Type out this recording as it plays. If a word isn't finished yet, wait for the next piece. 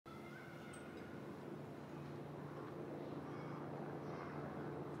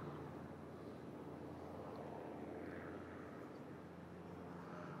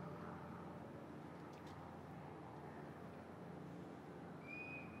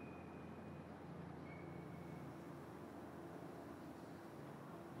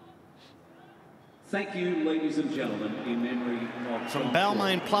Thank you, ladies and gentlemen, in memory of... From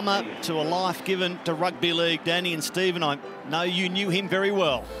Balmain plumber to a life given to rugby league, Danny and Stephen, I know you knew him very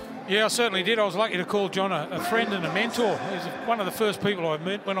well. Yeah, I certainly did. I was lucky to call John a friend and a mentor. He was one of the first people I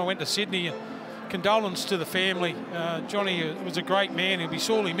met when I went to Sydney. Condolence to the family. Johnny was a great man. He'll be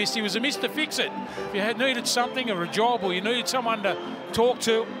sorely missed. He was a Mr. Fix-It. If you had needed something or a job or you needed someone to talk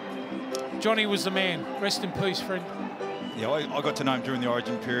to, Johnny was the man. Rest in peace, friend. Yeah, I got to know him during the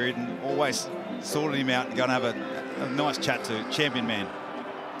Origin period and always sorted him out and go and have a nice chat to. Champion man.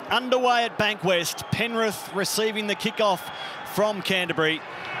 Underway at Bankwest, Penrith receiving the kickoff from Canterbury.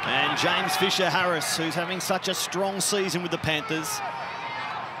 And James Fisher-Harris, who's having such a strong season with the Panthers.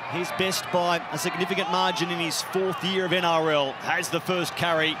 His best by a significant margin in his 4th year of NRL, has the first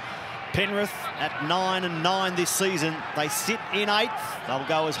carry. Penrith at 9-9 this season. They sit in 8th. They'll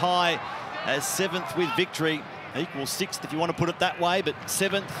go as high as 7th with victory. Equals 6th if you want to put it that way, but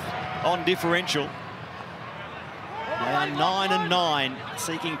 7th on differential. They are 9-9,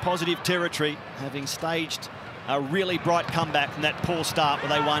 seeking positive territory, having staged a really bright comeback from that poor start where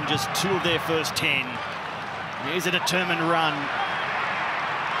they won just 2 of their first 10. Here's a determined run.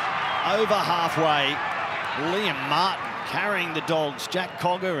 Over halfway, Liam Martin carrying the Dogs. Jack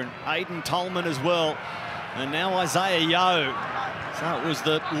Cogger and Aidan Tolman as well. And now Isaiah Yeo. So it was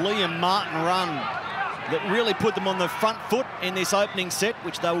the Liam Martin run that really put them on the front foot in this opening set,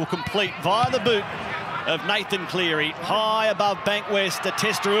 which they will complete via the boot of Nathan Cleary. High above Bankwest, a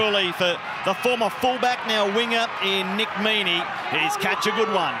tester early for the former fullback, now winger in Nick Meaney. His catch a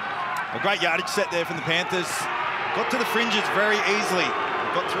good one. A great yardage set there from the Panthers. Got to the fringes very easily.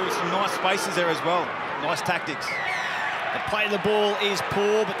 Got through some nice spaces there as well. Nice tactics. The play of the ball is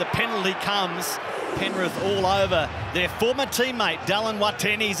poor, but the penalty comes. Penrith all over their former teammate, Dallin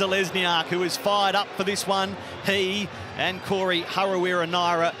Watene-Zelezniak, who is fired up for this one. He and Corey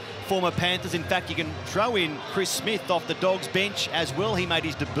Harawira-Naera, former Panthers. In fact, you can throw in Chris Smith off the Dogs bench as well. He made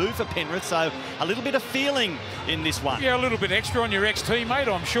his debut for Penrith, so a little bit of feeling in this one. Yeah, a little bit extra on your ex-teammate,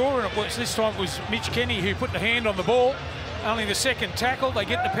 I'm sure. And this time it was Mitch Kenny who put the hand on the ball. Only the second tackle. They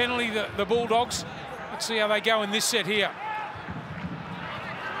get the penalty, the Bulldogs. Let's see how they go in this set here.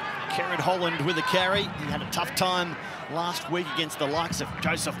 Kerrod Holland with a carry. He had a tough time last week against the likes of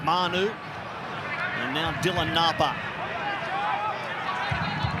Joseph Manu. And now Dylan Napa.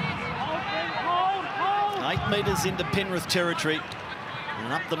 8 metres into Penrith territory.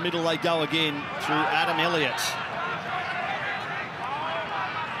 And up the middle they go again through Adam Elliott.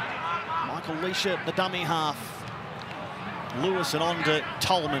 Michael Leisha, the dummy half. Lewis and on to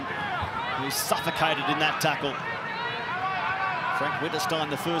Tolman, who's suffocated in that tackle. Frank Witterstein,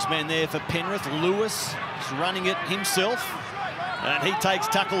 the first man there for Penrith. Lewis is running it himself, and he takes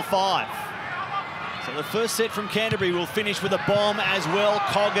tackle 5. So the first set from Canterbury will finish with a bomb as well.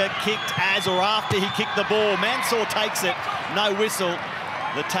 Cogger kicked as or after he kicked the ball. Mansour takes it, no whistle.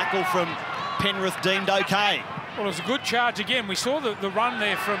 The tackle from Penrith deemed okay. Well, it was a good charge again. We saw the run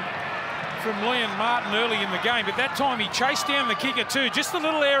there from Liam Martin early in the game, but that time he chased down the kicker too. Just the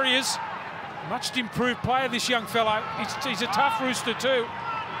little areas. Much improved player, this young fellow. He's a tough rooster too.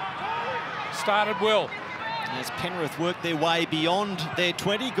 Started well. As Penrith work their way beyond their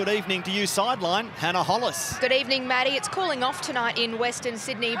 20. Good evening to you, sideline, Hannah Hollis. Good evening, Maddie. It's cooling off tonight in Western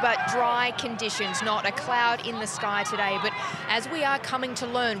Sydney, but dry conditions, not a cloud in the sky today. But as we are coming to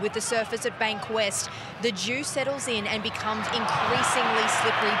learn with the surface at Bankwest, the dew settles in and becomes increasingly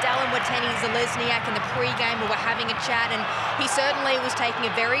slippery. Dallin Watene-Zelezniak in the pre-game, we were having a chat, and he certainly was taking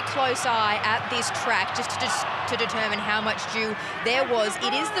a very close eye at this track just to determine how much dew there was.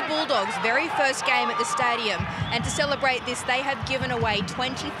 It is the Bulldogs' very first game at the stadium. And to celebrate this, they have given away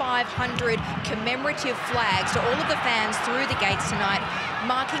 2,500 commemorative flags to all of the fans through the gates tonight,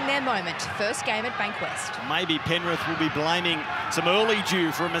 marking their moment. First game at Bankwest. Maybe Penrith will be blaming some early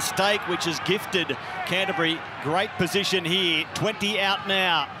dew for a mistake which has gifted Canterbury great position here. 20 out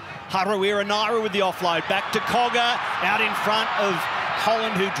now. Harawira-Naera with the offload. Back to Cogger, out in front of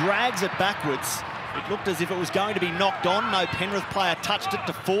Holland, who drags it backwards. It looked as if it was going to be knocked on. No Penrith player touched it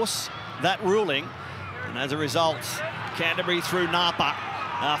to force that ruling. And as a result, Canterbury through Napa.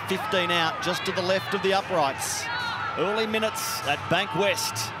 15 out, just to the left of the uprights. Early minutes at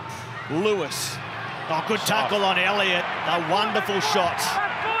Bankwest. Lewis. Oh, good tackle on Elliott. A wonderful shot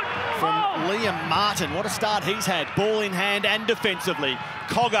from Liam Martin. What a start he's had. Ball in hand and defensively.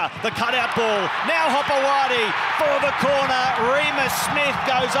 Cogger, the cutout ball. Now Hopewadi for the corner. Remus Smith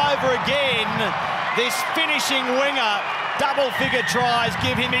goes over again. This finishing winger. Double-figure tries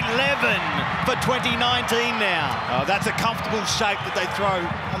give him 11 for 2019 now. Oh, that's a comfortable shape that they throw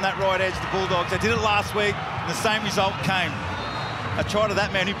on that right edge, the Bulldogs. They did it last week, and the same result came. a try to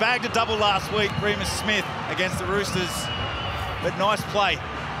that man who bagged a double last week, Remus Smith, against the Roosters. But nice play.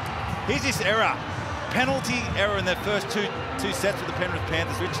 Here's this error. Penalty error in their first two sets with the Penrith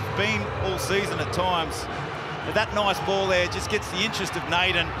Panthers, which has been all season at times. But that nice ball there just gets the interest of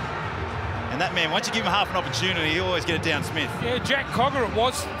Naden. And that man, once you give him half an opportunity, he'll always get it down Smith. Yeah, Jack Cogger it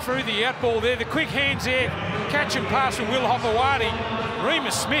was through the out ball there. The quick hands there, catch and pass from Will Hopewadi.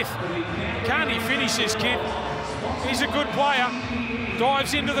 Remus Smith, can't he finish this kid? He's a good player.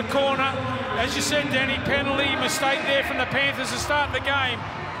 Dives into the corner. As you said, Danny, penalty, mistake there from the Panthers to start the game.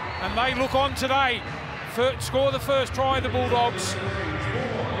 And they look on today. Score the first try of the Bulldogs.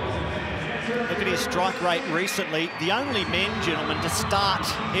 Look at his strike rate recently. The only men, gentlemen, to start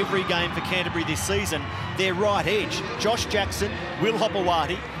every game for Canterbury this season, their right edge. Josh Jackson, Will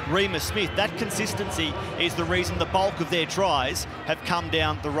Hopewadi, Remus Smith. That consistency is the reason the bulk of their tries have come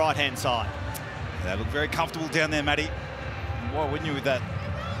down the right-hand side. They look very comfortable down there, Matty. Why wouldn't you with that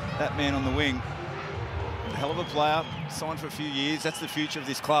man on the wing? A hell of a player, signed for a few years. That's the future of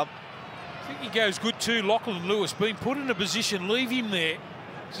this club. I think he goes good too, Lachlan Lewis. Being put in a position, leave him there.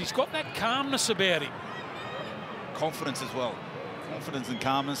 He's got that calmness about him. Confidence as well. Confidence and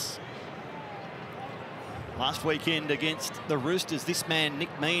calmness. Last weekend against the Roosters, this man,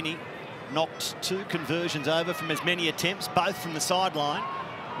 Nick Meaney, knocked 2 conversions over from as many attempts, both from the sideline.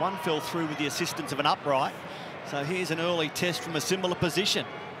 One fell through with the assistance of an upright. So here's an early test from a similar position.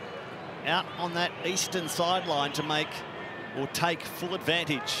 Out on that eastern sideline to make or take full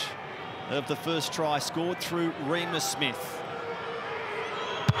advantage of the first try scored through Remus Smith.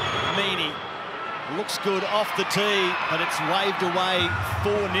 Meaney looks good off the tee, but it's waved away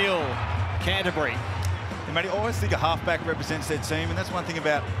 4-0 Canterbury. And Matty, I always think a halfback represents their team, and that's one thing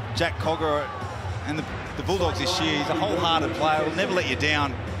about Jack Cogger and the Bulldogs this year. He's a wholehearted player, will never let you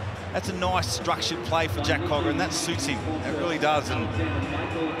down. That's a nice structured play for Jack Cogger, and that suits him. It really does. And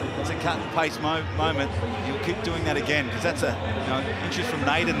it's a cut and paste moment. He'll keep doing that again, because that's a interest from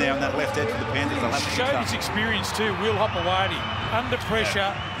Naden there on that left edge for the Panthers. They'll have to showed his experience too, Will Hopewadi. Under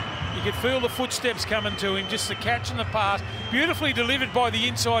pressure, you could feel the footsteps coming to him, just the catch and the pass. Beautifully delivered by the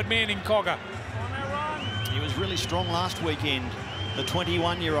inside man in Cogger. He was really strong last weekend, the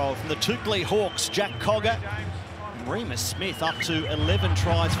 21-year-old from the Tookley Hawks, Jack Cogger. Remus Smith up to 11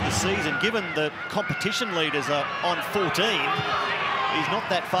 tries for the season. Given the competition leaders are on 14, he's not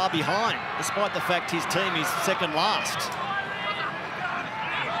that far behind, despite the fact his team is second last.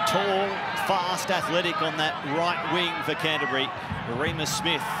 Tall, fast, athletic on that right wing for Canterbury. Remus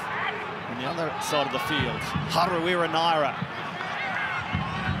Smith on the other side of the field. Harawira Naira.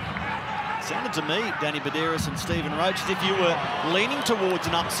 Sounded to me, Danny Baderis and Stephen Roach, as if you were leaning towards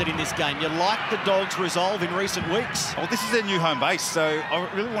an upset in this game. You like the Dogs' resolve in recent weeks. Well, this is their new home base, so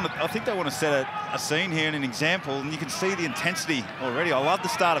I think they want to set a scene here and an example, and you can see the intensity already. I love the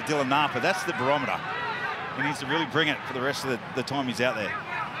start of Dylan Napa. That's the barometer. He needs to really bring it for the rest of the time he's out there.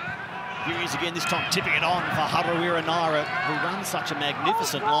 Here he is again, this time tipping it on for Harawira Naira, who runs such a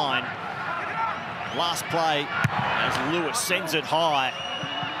magnificent line. Last play as Lewis sends it high.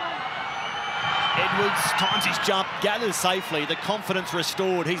 Edwards times his jump, gathers safely, the confidence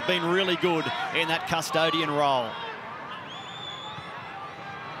restored. He's been really good in that custodian role.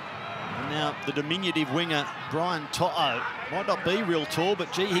 And now the diminutive winger, Brian To'o, might not be real tall,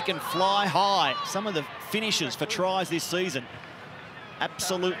 but gee, he can fly high. Some of the finishes for tries this season,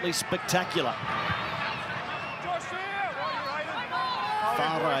 absolutely spectacular.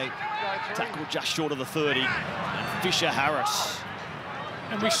 Farre tackled just short of the 30, and Fisher Harris.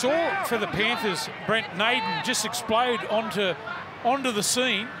 And we saw for the Panthers, Brent Naden just explode onto the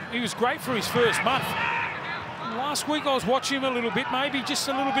scene. He was great for his first month. And last week I was watching him a little bit, maybe just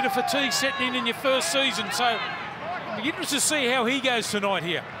a little bit of fatigue setting in your first season. So I'll be interested to see how he goes tonight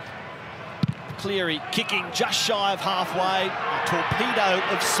here. Cleary kicking just shy of halfway. A torpedo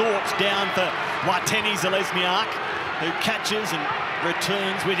of sorts down for Wateni Zalesniak, who catches and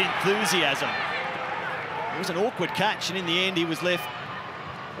returns with enthusiasm. It was an awkward catch, and in the end he was left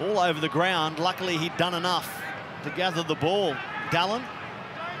all over the ground. Luckily, he'd done enough to gather the ball. Dallin.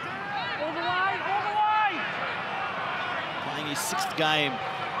 All the way! Playing his 6th game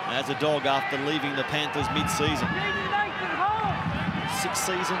as a Dog after leaving the Panthers mid-season. 6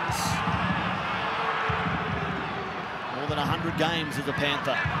 seasons. More than 100 games as a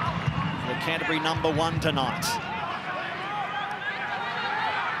Panther. The Canterbury #1 tonight.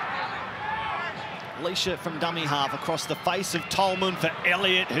 Leisha from dummy half across the face of Tolman for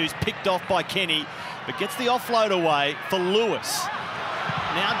Elliott, who's picked off by Kenny, but gets the offload away for Lewis.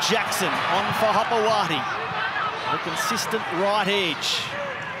 Now Jackson on for Hopewadi. A consistent right edge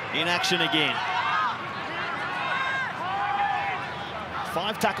in action again.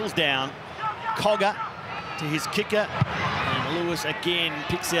 5 tackles down. Cogger to his kicker. And Lewis again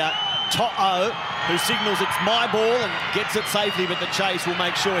picks out To'o, who signals it's my ball and gets it safely, but the chase will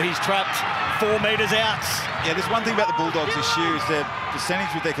make sure he's trapped 4 metres out. Yeah, there's one thing about the Bulldogs this year is their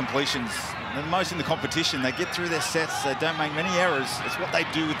percentage with their completions. They're the most in the competition. They get through their sets. They don't make many errors. It's what they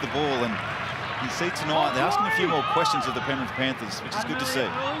do with the ball. And you see tonight, they're asking a few more questions of the Penrith Panthers, which is good to see.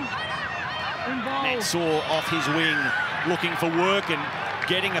 Mansour off his wing, looking for work and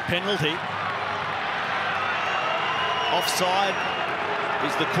getting a penalty. Offside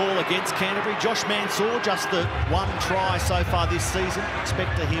is the call against Canterbury. Josh Mansour, just the 1 try so far this season.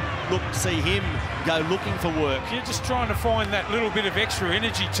 Expect to see him go looking for work. You're just trying to find that little bit of extra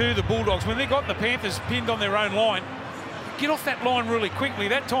energy to the Bulldogs. When they got the Panthers pinned on their own line, get off that line really quickly.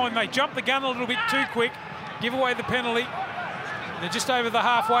 That time they jumped the gun a little bit too quick, give away the penalty. They're just over the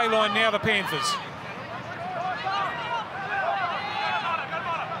halfway line now, the Panthers.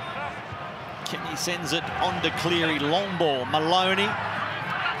 Kenny sends it on to Cleary, long ball, Maloney.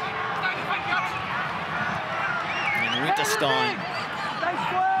 And Winterstein,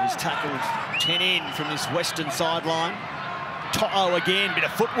 who's tackled 10 in from this western sideline. To'o again, bit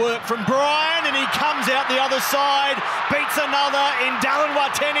of footwork from Brian, and he comes out the other side, beats another in Dallin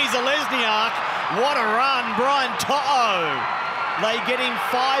Watene-Zelezniak. What a run, Brian To'o. They get him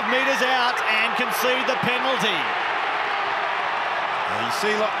 5 metres out and concede the penalty. You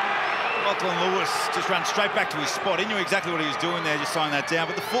see, Lachlan Lewis just ran straight back to his spot. He knew exactly what he was doing there, just slowing that down.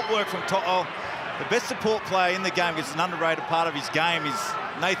 But the footwork from To'o, the best support player in the game, gets an underrated part of his game, is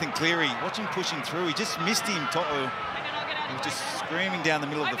Nathan Cleary. Watch him pushing through. He just missed him, To'o. He was just screaming down the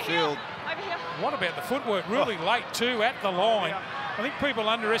middle of the field. What about the footwork? Really late too at the line. I think people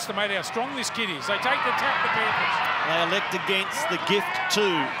underestimate how strong this kid is. They take the tap, the Panthers. They elect against the gift 2.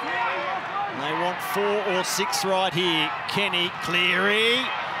 They want 4 or 6 right here. Kenny, Cleary.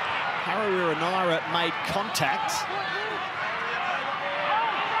 Harawira-Naera made contact.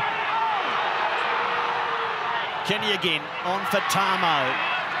 Kenny again on for Tamo.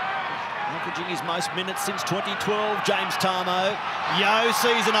 Averaging his most minutes since 2012, James Tamo. Yo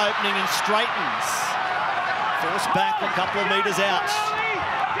sees an opening and straightens. Forced back a couple of metres out.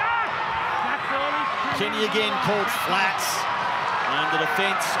 Kenny again called flats. And the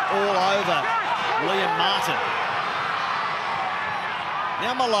defence all over Liam Martin.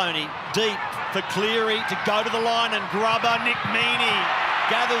 Now Maloney, deep for Cleary to go to the line and grubber. Nick Meaney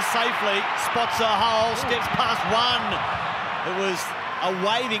gathers safely, spots a hole, steps past one. It was a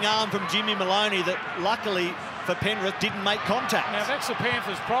waving arm from Jimmy Maloney that luckily for Penrith didn't make contact. Now that's the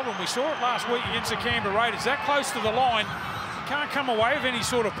Panthers' problem. We saw it last week against the Canberra Raiders. That close to the line, you can't come away with any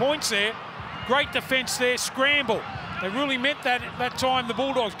sort of points there. Great defence there, scramble. They really meant that time, the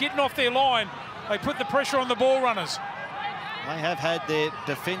Bulldogs, getting off their line. They put the pressure on the ball runners. They have had their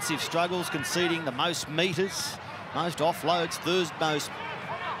defensive struggles, conceding the most metres, most offloads, third most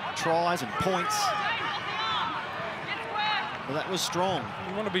tries and points. Well, that was strong.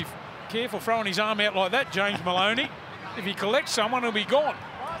 You want to be careful throwing his arm out like that, James Maloney. If he collects someone, he'll be gone.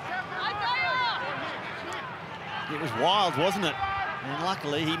 It was wild, wasn't it? And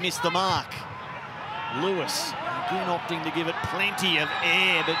luckily, he missed the mark. Lewis, again opting to give it plenty of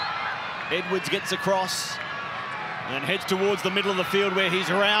air, but Edwards gets across and heads towards the middle of the field where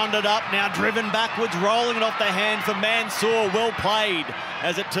he's rounded up, now driven backwards, rolling it off the hand for Mansour. Well played,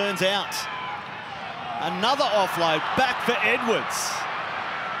 as it turns out. Another offload back for Edwards.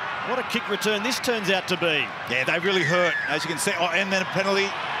 What a kick return this turns out to be. Yeah, they really hurt, as you can see. Oh, and then a penalty.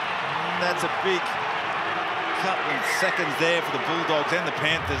 That's a big couple of seconds there for the Bulldogs and the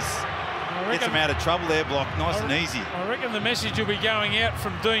Panthers. Gets them out of trouble there, Block. Nice and easy. I reckon the message will be going out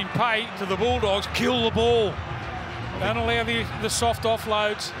from Dean Pay to the Bulldogs: kill the ball. Don't allow the soft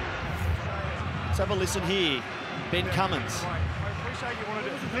offloads. Let's have a listen here. Ben Cummins. I appreciate you want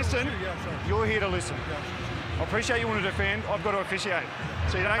to listen. You're here to listen. I appreciate you want to defend. I've got to officiate.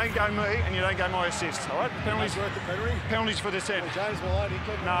 So you don't go me and you don't go my assist. All right? Penalties. Penalties for this end.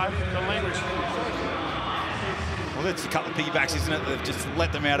 No, the language. Well, that's a couple of piggybacks, isn't it? They've just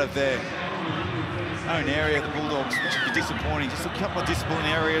let them out of their own area, the Bulldogs, which would be disappointing. Just a couple of discipline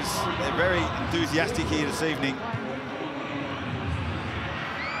areas. They're very enthusiastic here this evening.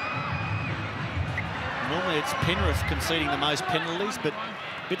 Normally it's Penrith conceding the most penalties, but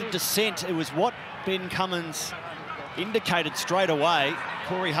a bit of dissent. It was what Ben Cummins indicated straight away.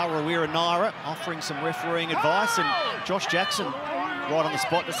 Corey Harawira-Naera offering some refereeing advice, and Josh Jackson right on the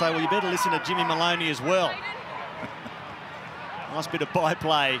spot to say, well, you better listen to Jimmy Maloney as well. Nice bit of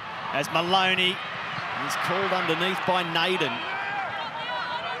byplay as Maloney is called underneath by Naden.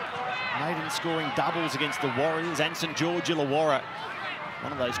 Naden scoring doubles against the Warriors and St George Illawarra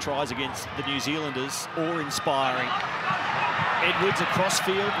One of those tries against the New Zealanders, awe-inspiring. Edwards across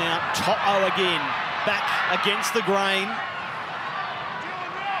field now. To'o again, back against the grain.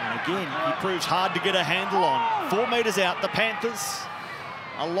 And again, he proves hard to get a handle on. 4 metres out, the Panthers.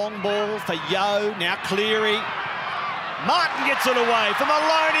 A long ball for Yeo, now Cleary. Martin gets it away for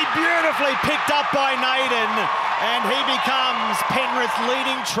Maloney, beautifully picked up by Naden. And he becomes Penrith's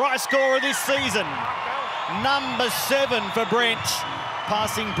leading try scorer this season. Number 7 for Brent,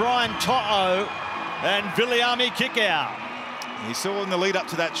 passing Brian To'o and Viliami kick out. You saw in the lead up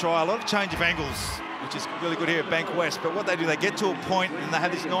to that try, a lot of change of angles, which is really good here at Bank West. But what they do, they get to a point and they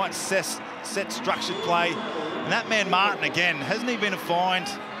have this nice set structured play. And that man Martin, again, hasn't he been a find?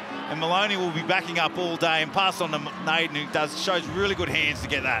 And Maloney will be backing up all day and pass on to Naden, who shows really good hands to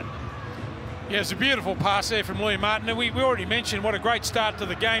get that. Yeah, it's a beautiful pass there from Lee Martin. And we already mentioned what a great start to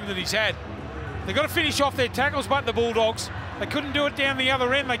the game that he's had. They've got to finish off their tackles, but the Bulldogs, they couldn't do it down the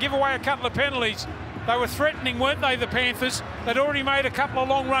other end. They give away a couple of penalties. They were threatening, weren't they, the Panthers? They'd already made a couple of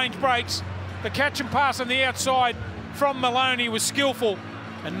long-range breaks. The catch and pass on the outside from Maloney was skillful,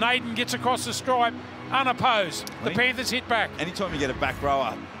 and Naden gets across the stripe unopposed. The Panthers hit back. Anytime you get a back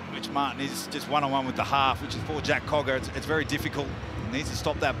rower, which Martin is just one-on-one with the half, which is for Jack Cogger, it's very difficult. He needs to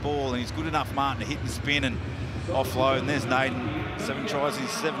stop that ball, and he's good enough, Martin, to hit and spin and offload. And there's Naden, 7 tries in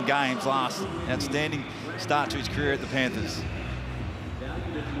 7 games last. Outstanding start to his career at the Panthers.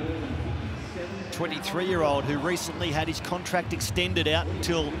 23-year-old who recently had his contract extended out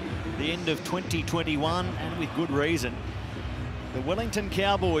until the end of 2021, and with good reason. The Wellington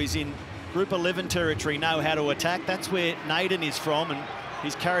Cowboys in Group 11 territory know how to attack. That's where Naden is from, and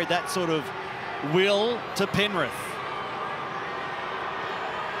he's carried that sort of will to Penrith.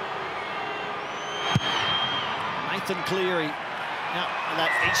 Nathan Cleary, now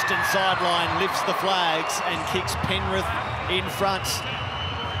that eastern sideline, lifts the flags and kicks Penrith in front.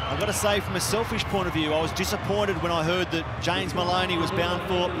 I've got to say, from a selfish point of view, I was disappointed when I heard that James Maloney was bound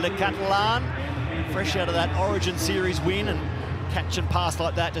for Le Catalan. Fresh out of that Origin Series win, and catch and pass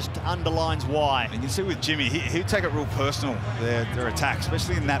like that just underlines why. And you can see with Jimmy, he'd take it real personal, their attack,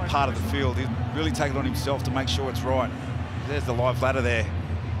 especially in that part of the field. He'd really take it on himself to make sure it's right. There's the live ladder there.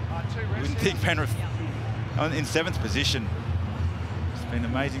 You wouldn't think Penrith in 7th position. It's been an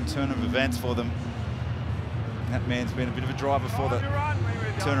amazing turn of events for them. That man's been a bit of a driver for the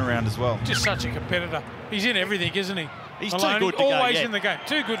turnaround as well. Just such a competitor. He's in everything, isn't he? He's Maloney, too good to always go, in the game.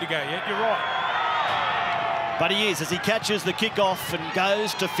 Too good to go, yeah, you're right. But he is, as he catches the kickoff and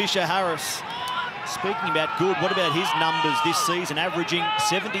goes to Fisher-Harris. Speaking about good, what about his numbers this season? Averaging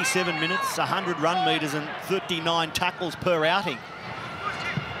 77 minutes, 100 run metres and 39 tackles per outing.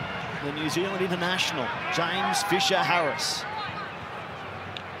 The New Zealand international, James Fisher-Harris.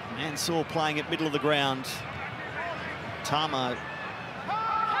 Mansour playing at middle of the ground. Tamo,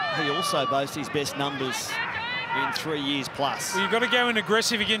 he also boasts his best numbers in 3 years plus. Well, you've got to go in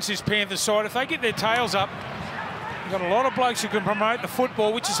aggressive against this Panthers side. If they get their tails up, you've got a lot of blokes who can promote the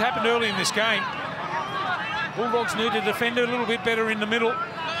football, which has happened early in this game. Bulldogs need to defend a little bit better in the middle.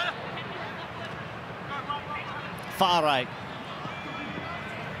 Whare.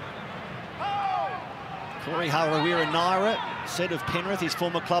 Corey Harawira-Naera said of Penrith, his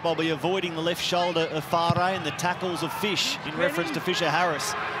former club, "I'll be avoiding the left shoulder of Whare and the tackles of Fish," in reference to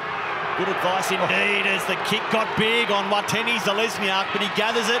Fisher-Harris. Good advice indeed, as the kick got big on Wateni Zalesniak, but he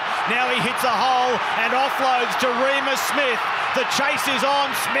gathers it. Now he hits a hole and offloads to Remus Smith. The chase is on.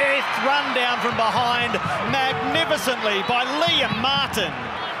 Smith run down from behind magnificently by Liam Martin.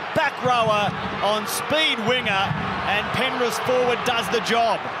 Back rower on speed winger, and Penrith's forward does the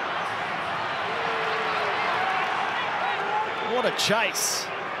job. What a chase.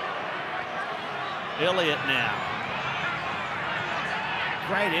 Elliott now.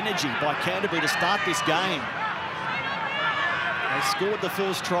 Great energy by Canterbury to start this game. They scored the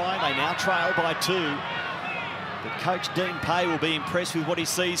first try. They now trail by 2. But coach Dean Pay will be impressed with what he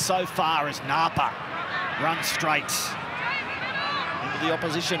sees so far as Napa runs straight into the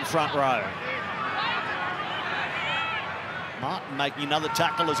opposition front row. Martin making another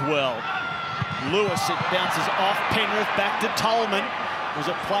tackle as well. Lewis, it bounces off Penrith, back to Tolman. Was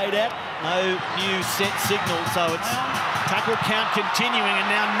it played out? No new set signal, so it's tackle count continuing, and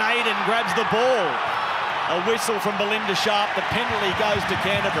now Naden grabs the ball. A whistle from Belinda Sharp. The penalty goes to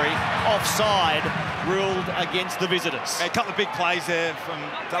Canterbury. Offside ruled against the visitors. A couple of big plays there from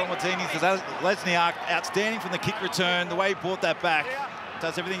Dalmatini. Lesniak, outstanding from the kick return. The way he brought that back,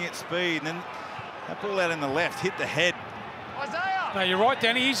 does everything at speed. And then that ball out in the left hit the head. No, you're right,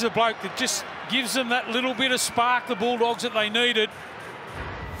 Danny. He's the bloke that just gives them that little bit of spark, the Bulldogs, that they needed.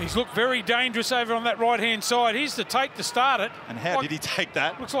 He's looked very dangerous over on that right-hand side. Here's the take to start it. And how did he take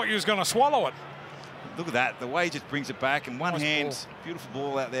that? Looks like he was going to swallow it. Look at that. The way he just brings it back in one hand. Nice ball. Beautiful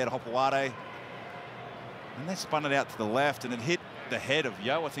ball out there to Hopewade. And they spun it out to the left, and it hit the head of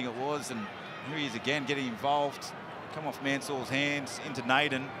Yo, I think it was. And here he is again, getting involved. Come off Mansour's hands into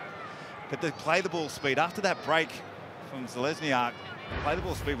Naden. But they play the ball speed. After that break from Zelezniak, play the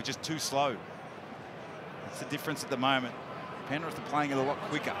ball speed was just too slow. That's the difference at the moment. Penrith are playing it a lot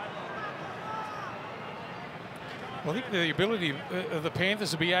quicker. Well, I think the ability of the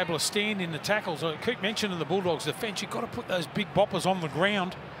Panthers to be able to stand in the tackles. I keep mentioning the Bulldogs' defence. You've got to put those big boppers on the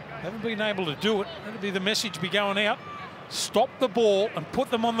ground. Haven't been able to do it. That'll be the message be going out. Stop the ball and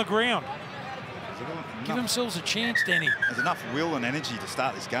put them on the ground. Give themselves a chance, Danny. There's enough will and energy to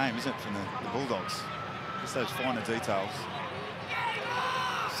start this game, isn't it, from the Bulldogs? Just those finer details.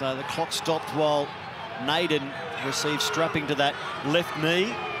 So the clock stopped while Naden received strapping to that left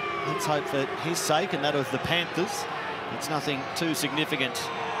knee. Let's hope for his sake and that of the Panthers, it's nothing too significant.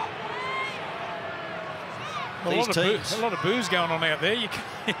 A lot of booze going on out there. You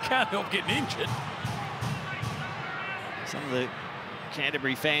can't help getting injured. Some of the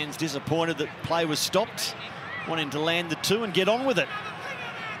Canterbury fans disappointed that play was stopped, wanting to land the two and get on with it.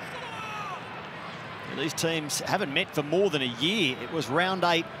 These teams haven't met for more than a year. It was round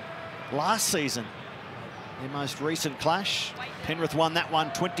 8 last season. Their most recent clash. Penrith won that one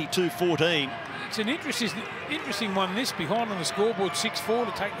 22-14. It's an interesting one, this, behind on the scoreboard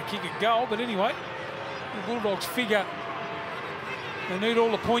 6-4 to take the kick at goal. But anyway, the Bulldogs figure they need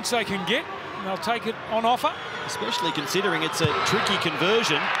all the points they can get, and they'll take it on offer. Especially considering it's a tricky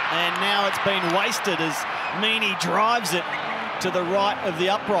conversion, and now it's been wasted as Meaney drives it to the right of the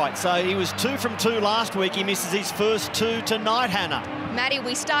upright. So he was 2 from 2 last week. He misses his first 2 tonight, Hannah. Matty,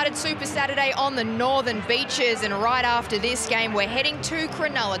 we started Super Saturday on the Northern Beaches, and right after this game, we're heading to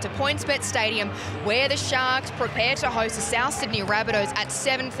Cronulla, to PointsBet Stadium, where the Sharks prepare to host the South Sydney Rabbitohs at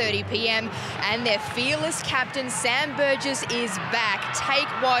 7:30 p.m. And their fearless captain, Sam Burgess, is back. Take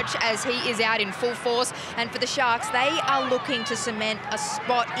watch as he is out in full force. And for the Sharks, they are looking to cement a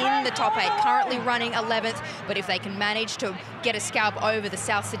spot in the top 8, currently running 11th. But if they can manage to get a scalp over the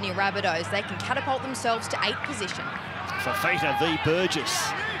South Sydney Rabbitohs, they can catapult themselves to 8th position. Fafita v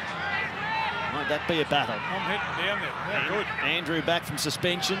Burgess. Might that be a battle? I'm heading down there. Good. Andrew back from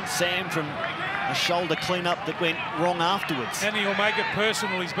suspension. Sam from a shoulder clean-up that went wrong afterwards. And he'll make it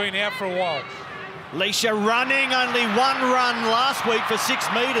personal. He's been out for a while. Leisha running, only 1 run last week for 6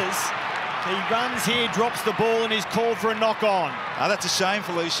 metres. He runs here, drops the ball, and is called for a knock-on. Oh, that's a shame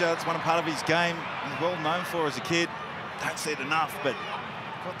for Leisha. It's one part of his game he's well known for as a kid. Don't see it enough, but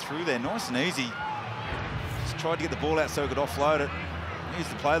got through there nice and easy. Just tried to get the ball out so he could offload it. Here's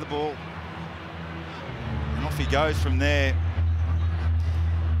to play the ball. And off he goes from there.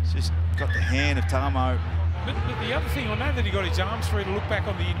 He's just got the hand of Tamo. But the other thing, I know that he got his arms free to look back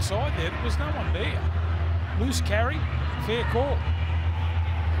on the inside there. There was no one there. Loose carry, fair call.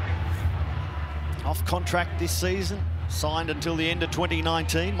 Off contract this season, signed until the end of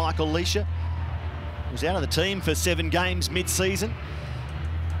 2019. Michael Leisha was out of the team for 7 games mid-season.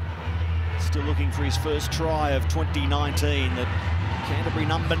 Still looking for his first try of 2019, the Canterbury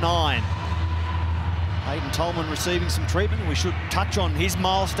number 9. Hayden Tolman receiving some treatment, and we should touch on his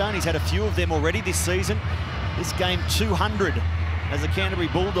milestone. He's had a few of them already this season. This game 200 as a Canterbury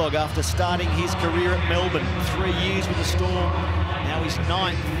Bulldog after starting his career at Melbourne. 3 years with the Storm, now he's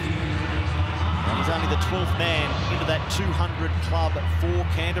 9th. And he's only the 12th man into that 200 club for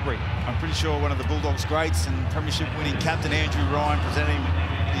Canterbury. I'm pretty sure one of the Bulldogs greats and Premiership winning captain Andrew Ryan presenting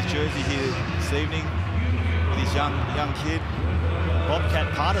his jersey here this evening with his young kid.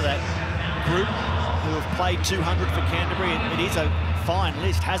 Bobcat part of that group who have played 200 for Canterbury. It is a fine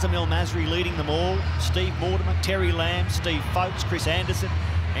list. Hazem El Masri leading them all. Steve Mortimer, Terry Lamb, Steve Folkes, Chris Anderson,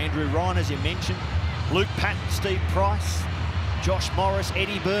 Andrew Ryan, as you mentioned, Luke Patton, Steve Price, Josh Morris,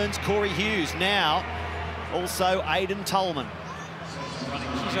 Eddie Burns, Corey Hughes. Now, also Aidan Tolman.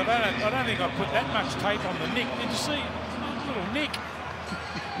 Jeez, I don't think I put that much tape on the nick. Did you see? Little nick.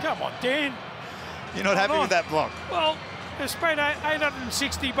 Come on, Dan. You're not happy with that block? Well, they spent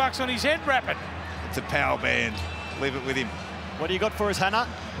 $860 on his head wrapping. It's a power band. Leave it with him. What do you got for us, Hannah?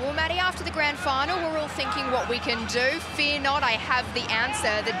 Well, Matty, after the grand final, we're all thinking what we can do. Fear not, I have the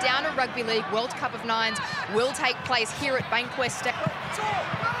answer. The Downer Rugby League World Cup of Nines will take place here at Bankwest.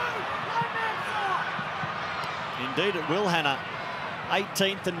 Indeed it will, Hannah.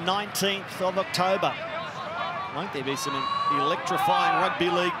 18th and 19th of October. Won't there be some electrifying rugby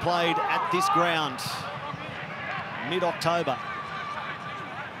league played at this ground? Mid-October.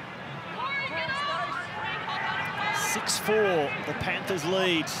 6-4, the Panthers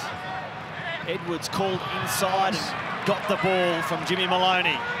lead. Edwards called inside and got the ball from Jimmy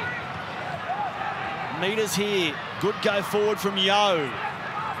Maloney. Meters here, good go forward from Yeo.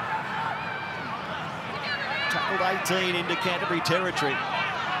 Tackled 18 into Canterbury territory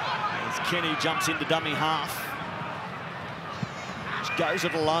as Kenny jumps into dummy half. Which goes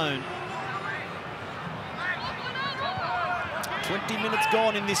it alone. 20 minutes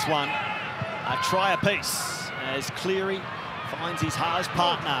gone in this one. A try apiece as Cleary finds his halves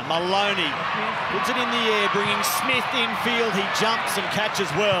partner. Maloney puts it in the air, bringing Smith infield. He jumps and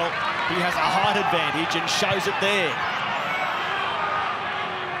catches well. He has a height advantage and shows it there.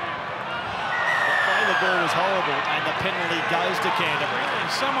 The ball was horrible and the penalty goes to Canterbury.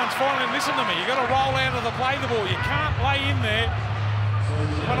 Someone's finally listened to me. You've got to roll out of the play the ball. You can't lay in there.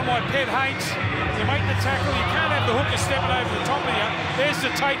 One of my pet hates. You make the tackle, you can't have the hooker stepping over the top of you. There's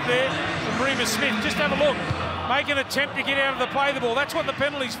the take there from Remus Smith. Just have a look. Make an attempt to get out of the play the ball. That's what the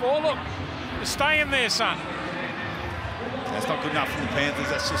penalty's for. Look, you stay in there, son. That's not good enough from the Panthers.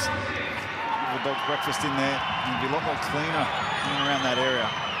 That's just give the dog's breakfast in there. It'll be a lot more cleaner in and around that area.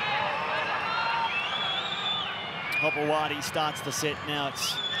 Hopewadi starts the set now.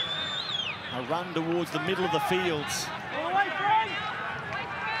 It's a run towards the middle of the fields.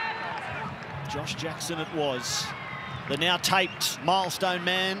 Josh Jackson it was. The now taped milestone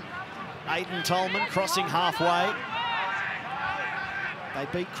man, Aidan Tolman, crossing halfway. They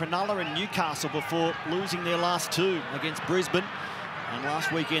beat Cronulla and Newcastle before losing their last two against Brisbane. And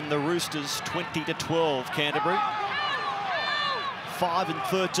last weekend, the Roosters 20-12, Canterbury.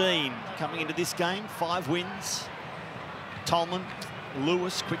 5-13 coming into this game, 5 wins. Tolman,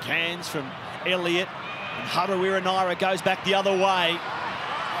 Lewis, quick hands from Elliott. And Harawira-Naera goes back the other way.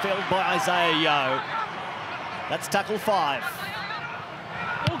 Felled by Isaiah Yeo. That's tackle 5.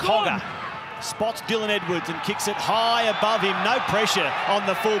 Cogger spots Dylan Edwards and kicks it high above him. No pressure on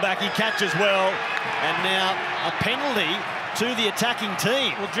the fullback. He catches well. And now a penalty to the attacking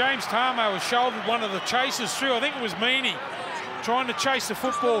team. Well, James Tarmo has shouldered one of the chasers through. I think it was Meaney trying to chase the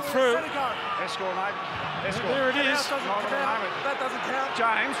football through. Escort, mate. Escort. There it is. That doesn't count.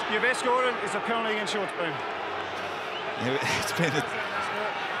 James, you've escorted. It's a penalty against your team. It's been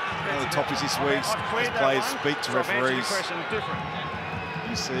one of the topics this week as players speak to referees.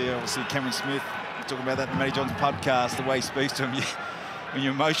 You see, obviously, Cameron Smith talking about that in Matty John's podcast, the way he speaks to him. When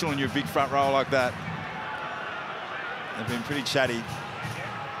you're emotional and you're a big front row like that, they've been pretty chatty.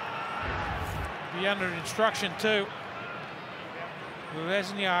 Be under instruction too.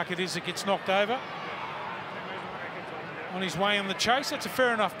 Lesniak it is that gets knocked over. On his way on the chase, that's a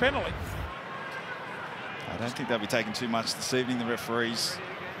fair enough penalty. I don't think they'll be taking too much this evening, the referees.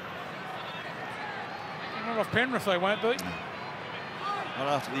 Not off Penrith, they won't be. Not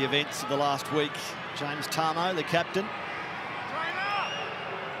after the events of the last week. James Tarmo, the captain.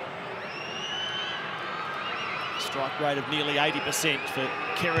 Strike rate of nearly 80% for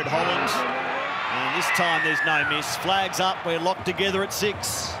Kerrod Holland. And this time there's no miss. Flags up, we're locked together at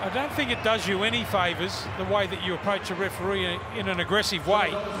 6. I don't think it does you any favours, the way that you approach a referee in an aggressive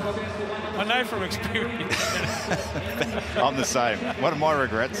way. I know from experience. I'm the same. One of my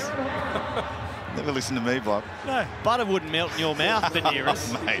regrets. Never listen to me, Block. No, butter wouldn't melt in your mouth,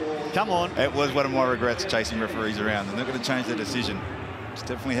 Benares. Oh, mate. Come on. It was one of my regrets chasing referees around. They're not going to change their decision. It's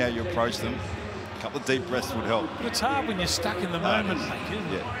definitely how you approach them. A couple of deep breaths would help. But it's hard when you're stuck in the moment, mate,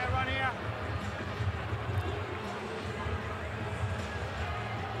 isn't it? Yeah.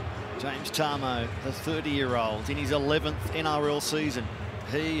 James Tarmo, the 30-year-old, in his 11th NRL season.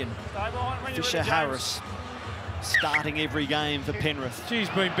 He and Fisher Harris starting every game for Penrith. He's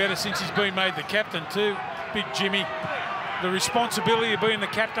been better since he's been made the captain too, Big Jimmy. The responsibility of being the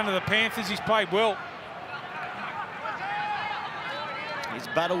captain of the Panthers, he's played well. His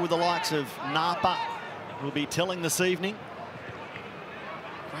battle with the likes of Napa will be telling this evening.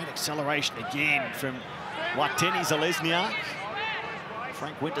 Great acceleration again from Wateni Zalesniak.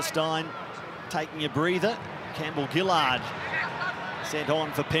 Frank Winterstein taking a breather. Campbell Gillard sent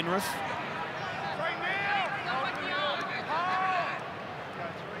on for Penrith.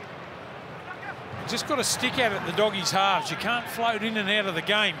 Just got to stick at it, the doggies' halves. You can't float in and out of the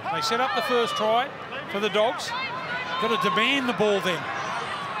game. They set up the first try for the Dogs. Got to demand the ball then.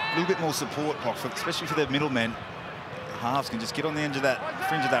 A little bit more support, especially for their middlemen. The halves can just get on the edge of that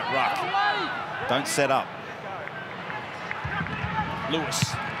fringe of that ruck. Don't set up.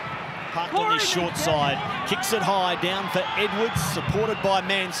 Lewis parked on his short side, kicks it high down for Edwards, supported by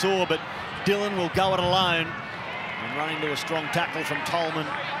Mansour, but Dylan will go it alone and run into a strong tackle from Tolman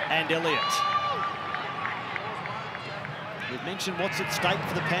and Elliott. We've mentioned what's at stake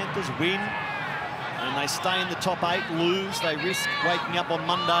for the Panthers: win and and they stay in the top 8, lose, they risk waking up on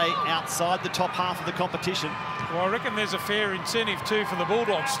Monday outside the top half of the competition. Well, I reckon there's a fair incentive too for the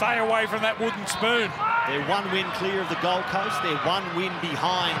Bulldogs. Stay away from that wooden spoon. They're 1 win clear of the Gold Coast. They're 1 win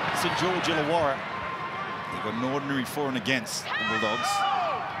behind St George Illawarra. They've got an ordinary for and against the Bulldogs.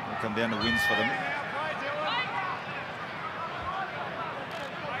 It'll come down to wins for them.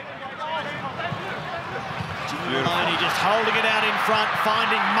 Maloney just holding it out in front,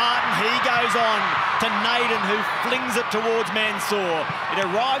 finding Martin. He goes on to Naden, who flings it towards Mansour. It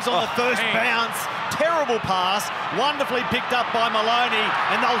arrives on the first bounce. Terrible pass, wonderfully picked up by Maloney,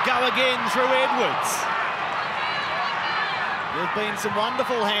 and they'll go again through Edwards. There have been some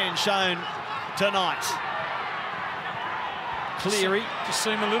wonderful hands shown tonight. Cleary. Just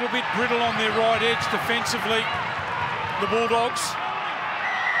seem a little bit brittle on their right edge defensively, the Bulldogs.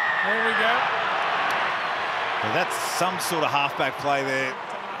 There we go. Well, that's some sort of halfback play there,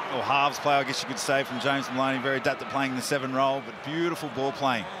 or halves play, I guess you could say, from James Maloney. Very adept at playing the 7 role, but beautiful ball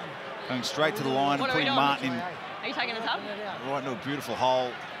playing. Going straight to the line and putting Martin in. Are you taking us up? Right into a beautiful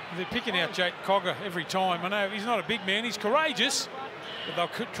hole. They're picking out Jake Cogger every time. I know he's not a big man, he's courageous, but they'll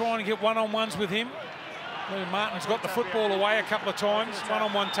try and get one-on-ones with him. Martin's got the football away a couple of times,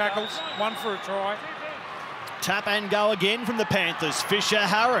 one-on-one tackles, one for a try. Tap and go again from the Panthers.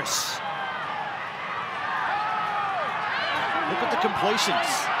 Fisher-Harris. Look at the completions.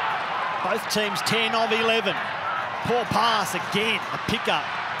 Both teams 10 of 11. Poor pass again, a pickup.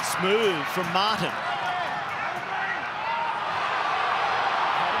 Smooth from Martin.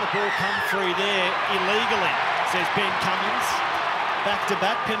 How did the ball come free there illegally, says Ben Cummins.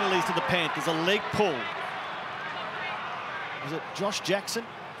 Back-to-back penalties to the Panthers, a leg pull. Was it Josh Jackson?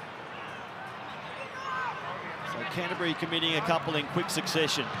 So Canterbury committing a couple in quick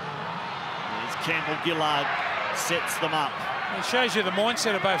succession. As Campbell-Gillard sets them up. It shows you the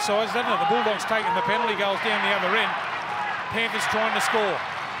mindset of both sides, doesn't it? The Bulldogs taking the penalty goals down the other end. Panthers trying to score.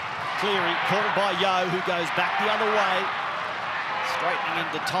 Cleary called by Yo, who goes back the other way. Straightening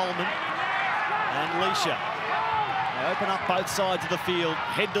into Tolman and Leisha. They open up both sides of the field.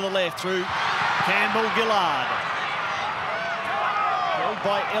 Head to the left through Campbell-Gillard. Called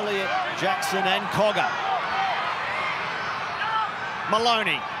by Elliott, Jackson and Cogger.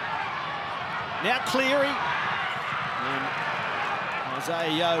 Maloney. Now Cleary. And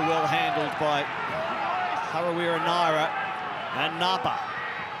Isaiah Yo well handled by Harawira Naira and Napa.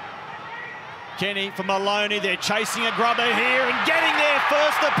 Kenny for Maloney. They're chasing a grubber here and getting there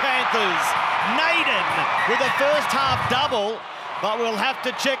first, the Panthers. Naden with a first half double, but we'll have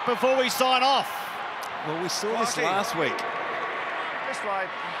to check before we sign off. Well, we saw this last week. Just wait.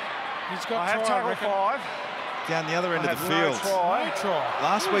 He's got I have tackled 5. Down the other end of the field. No try.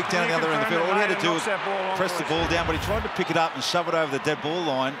 Last week down the other end of the field, all he had to do was press the ball down, but he tried to pick it up and shove it over the dead ball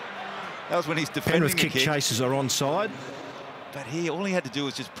line. That was when he's defending Penrith kick chases are onside. But here, all he had to do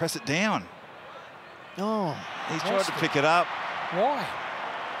was just press it down. Oh, he's tried to pick it up. Why?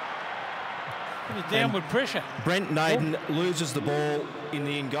 Any downward pressure. Brent Naden loses the ball in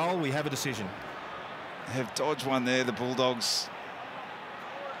the in goal. We have a decision. They have dodged one there, the Bulldogs.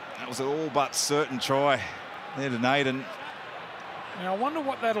 That was an all but certain try there to Naden. Now, I wonder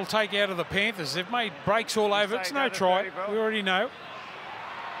what that'll take out of the Panthers. They've made breaks all over. It's no try. We already know.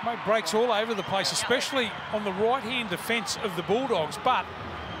 Made breaks all over the place, especially on the right-hand defence of the Bulldogs, but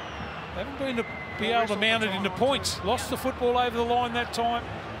they haven't been able to mount it into points. Lost the football over the line that time.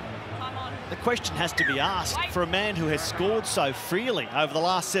 The question has to be asked, for a man who has scored so freely over the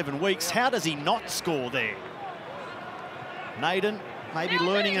last 7 weeks, how does he not score there? Naden maybe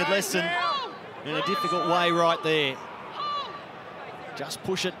learning a lesson in a difficult way right there. Just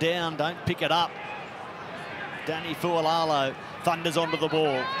push it down, don't pick it up. Danny Fualalo thunders onto the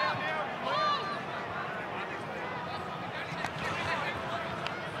ball.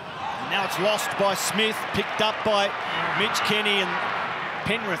 Now it's lost by Smith, picked up by Mitch Kenny, and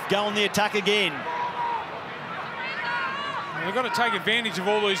Penrith go on the attack again. Well, they've got to take advantage of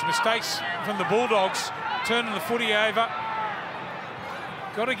all these mistakes from the Bulldogs, turning the footy over.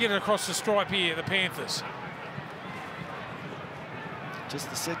 Got to get it across the stripe here, the Panthers. Just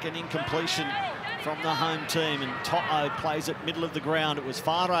the second incompletion from the home team, and Toto plays it middle of the ground. It was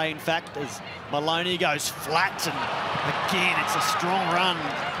Farah, in fact, as Maloney goes flat, and again, it's a strong run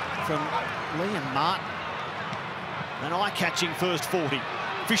from Liam Martin. An eye-catching first 40.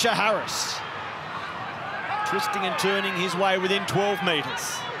 Fisher-Harris twisting and turning his way within 12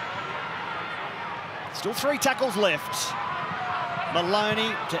 metres. Still 3 tackles left.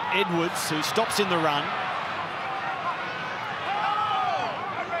 Maloney to Edwards, who stops in the run.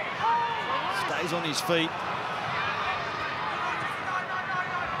 Stays on his feet.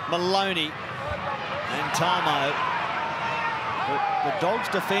 Maloney and Tamo. The Dogs'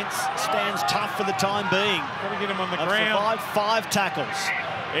 defence stands tough for the time being. Got to get him on the ground. Survived 5 tackles.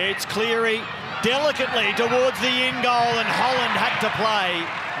 It's Cleary delicately towards the in goal, and Holland had to play.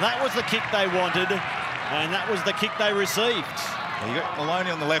 That was the kick they wanted, and that was the kick they received. You got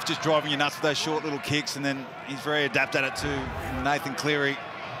Maloney on the left just driving you nuts with those short little kicks, and then he's very adept at it too. Nathan Cleary,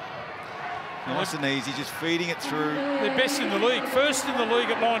 nice and easy, just feeding it through. They're best in the league. First in the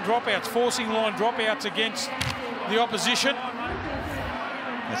league at line dropouts, forcing line dropouts against the opposition.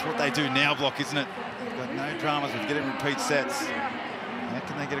 That's what they do now, Block, isn't it? They've got no dramas with getting repeat sets. How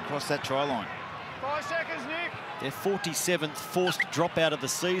can they get across that try line? 5 seconds, Nick. Their 47th forced dropout of the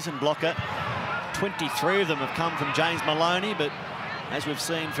season, Blocker. 23 of them have come from James Maloney, but as we've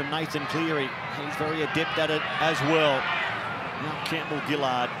seen from Nathan Cleary, he's very adept at it as well. Now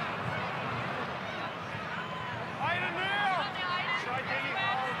Campbell-Gillard.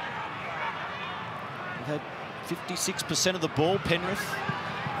 They've had 56% of the ball, Penrith.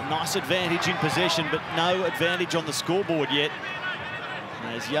 A nice advantage in possession, but no advantage on the scoreboard yet.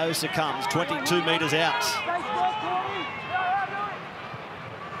 As Yeo succumbs, 22 metres out.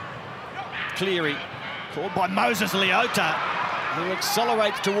 Cleary, called by Moses Leota, who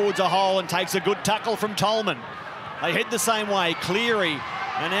accelerates towards a hole and takes a good tackle from Tolman. They head the same way. Cleary,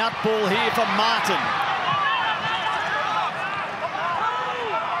 an out ball here for Martin.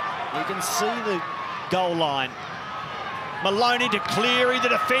 You can see the goal line. Maloney to Cleary, the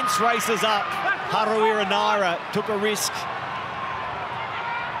defence races up. Haruira Naira took a risk.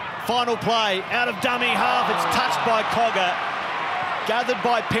 Final play, out of dummy half, it's touched by Cogger. Gathered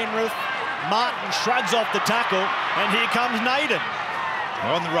by Penrith. Martin shrugs off the tackle, and here comes Naden.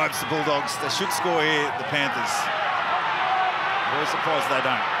 They're on the ropes, the Bulldogs. They should score here, the Panthers. Very surprised they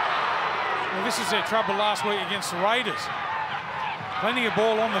don't. Well, this is their trouble last week against the Raiders. Plenty of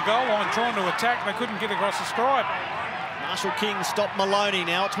ball on the goal line, trying to attack. They couldn't get across the stripe. Marshall King stopped Maloney.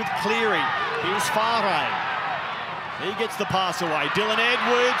 Now it's with Cleary. Here's Farah. He gets the pass away. Dylan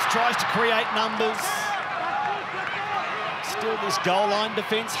Edwards tries to create numbers. Still this goal line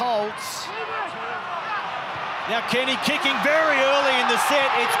defence holds. Now Kenny kicking very early in the set.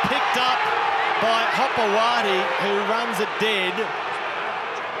 It's picked up by Hopewadi, who runs it dead.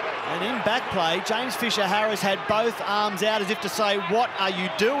 And in back play, James Fisher-Harris had both arms out as if to say, what are you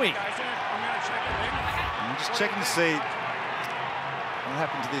doing? I'm just checking to see what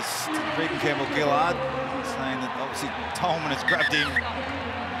happened to this Regan Campbell-Gillard, saying that obviously Tolman has grabbed him.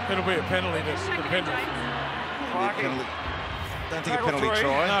 It'll be a penalty to Penrith. Don't think a penalty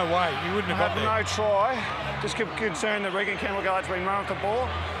try. No way, you wouldn't have got there. No try. Just concerned that Regan Campbell-Gillard's been run off the ball.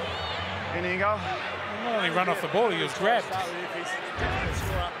 In you go. Not only run off the ball, he was grabbed.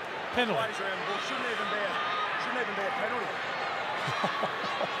 Penalty.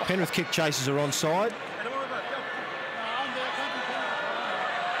 Penrith kick chases are onside.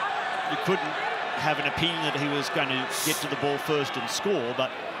 You couldn't have an opinion that he was going to get to the ball first and score, but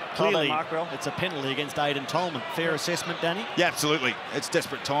clearly it's a penalty against Aidan Tolman. Fair assessment, Danny? Yeah, absolutely. It's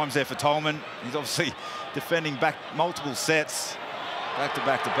desperate times there for Tolman. He's obviously defending back multiple sets, back to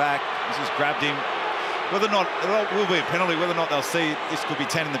back to back. He's just grabbed him. Whether or not it will be a penalty, whether or not they'll see this could be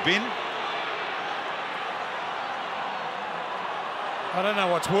 10 in the bin. I don't know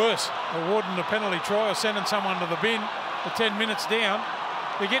what's worse, awarding a penalty try or sending someone to the bin for 10 minutes down.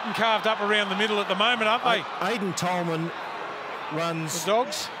 They're getting carved up around the middle at the moment, aren't they? Aidan Tolman runs... The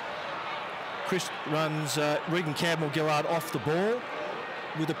Dogs. Chris runs Regan Campbell-Gillard off the ball.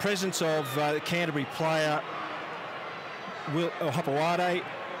 With the presence of the Canterbury player, Hopewadi,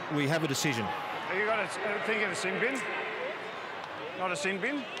 we have a decision. Have you got a thing in a sin bin? Not a sin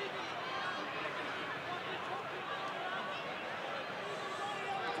bin?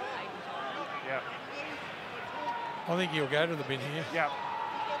 Yeah. I think he'll go to the bin here. Yeah.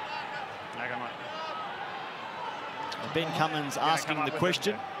 Okay, mate. Ben Cummins asking the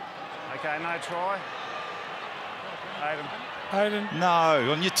question. Okay, no try. Aidan. Aidan.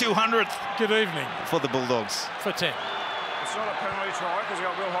 No, on your 200th. Good evening. For the Bulldogs. For 10. It's not a penalty try because we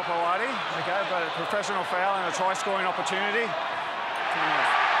got Will Hopewadi, okay, but a professional foul and a try-scoring opportunity.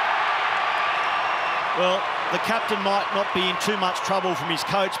 Well, the captain might not be in too much trouble from his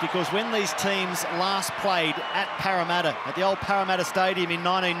coach, because when these teams last played at Parramatta, at the old Parramatta Stadium in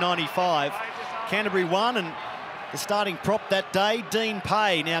 1995, Canterbury won, and the starting prop that day, Dean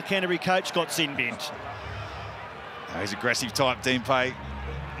Pay, now Canterbury coach, got sin-binned. He's aggressive type, Dean Pay.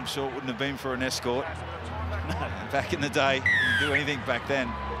 I'm sure it wouldn't have been for an escort. Back in the day, didn't do anything back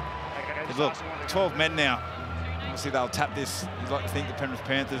then. But look, 12 men now. Obviously, they'll tap this. You'd like to think the Penrith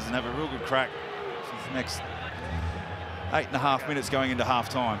Panthers and have a real good crack for the next 8.5 minutes going into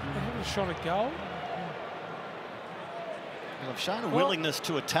half-time. They have a shot at goal. Well, they've shown a willingness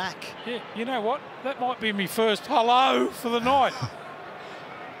to attack. Yeah, you know what? That might be my first hello for the night.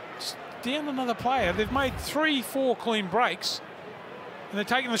 It's down another player. They've made 3-4 clean breaks, and they're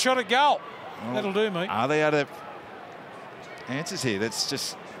taking the shot at goal. Well, that'll do, mate. Are they out of answers here? That's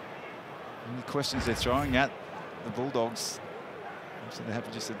just the questions they're throwing at the Bulldogs. So they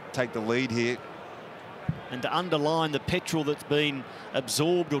have just to take the lead here. And to underline the petrol that's been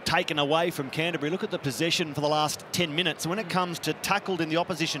absorbed or taken away from Canterbury, look at the possession for the last 10 minutes. When it comes to tackled in the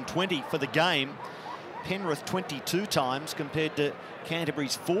opposition 20 for the game, Penrith 22 times compared to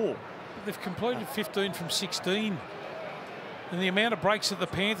Canterbury's 4. They've completed 15 from 16. And the amount of breaks that the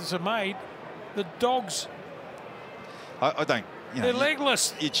Panthers have made, the Dogs, I don't... You know, they're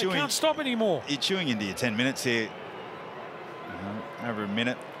legless. They can't stop anymore. You're chewing into your 10 minutes here. Over a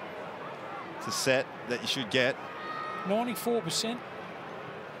minute. It's a set that you should get. 94%.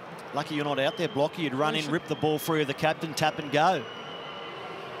 Lucky you're not out there, Blocky. You'd run in, rip the ball free of the captain, tap and go.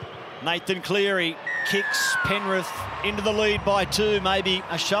 Nathan Cleary kicks Penrith into the lead by 2. Maybe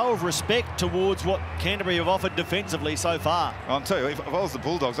a show of respect towards what Canterbury have offered defensively so far. I'll tell you, if I was the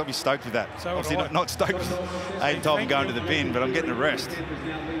Bulldogs, I'd be stoked with that. So obviously not stoked with Aiden Tolman going to the bin, but I'm getting a rest.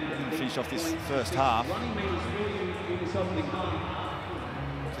 Finish off this first half.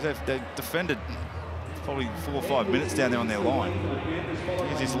 They've defended probably 4 or 5 minutes down there on their line.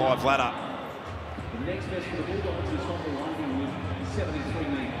 Here's his live ladder.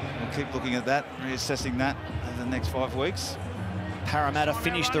 We'll keep looking at that, reassessing that over the next 5 weeks. Parramatta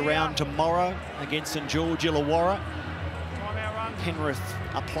finish the round tomorrow against St George Illawarra. Penrith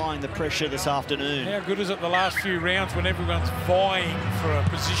applying the pressure this afternoon. How good is it the last few rounds when everyone's vying for a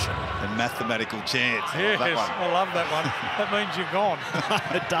position? A mathematical chance. Yes, I love that one. That means you're gone.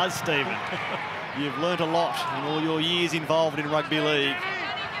 It does, Stephen. You've learnt a lot in all your years involved in rugby league.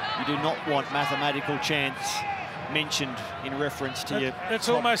 You do not want mathematical chance mentioned in reference to your... That's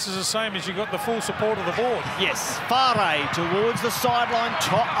almost as the same as you got the full support of the board. Yes, Farah towards the sideline.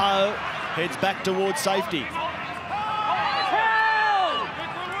 To'o heads back towards safety.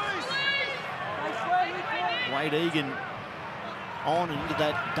 Wade Egan on into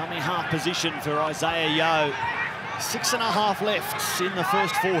that dummy half position for Isaiah Yeo. 6.5 left in the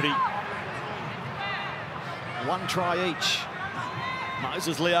first 40. 1 try each.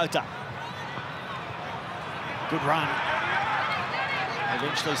 Moses Leota. Good run.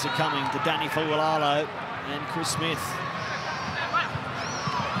 Eventually succumbing to Danny Fualalo and Chris Smith.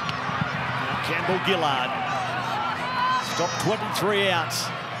 Now Campbell Gillard. Stopped 23 out.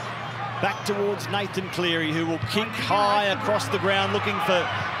 Back towards Nathan Cleary, who will kick high across the ground, looking for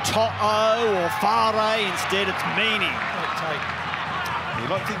To'o or Farah. Instead, it's Meany.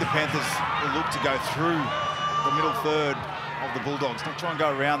 You'd like to think the Panthers will look to go through the middle third of the Bulldogs, not try and go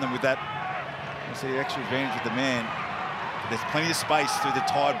around them with that. You see the extra advantage with the man. But there's plenty of space through the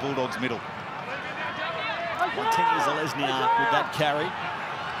tired Bulldogs middle. Montini Zalesniak with that carry.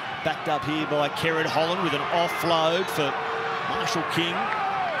 Backed up here by Kerrod Holland with an offload for Marshall King.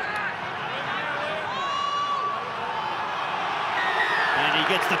 And he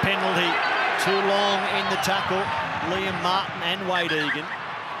gets the penalty. Too long in the tackle. Liam Martin and Wade Egan.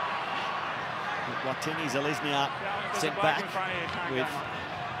 Watini Zalesniak sent back with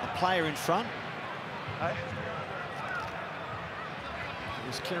a player in front. It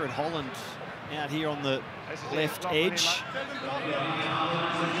was Kerrod Holland out here on the left edge.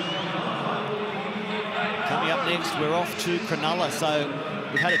 Coming up next, we're off to Cronulla. So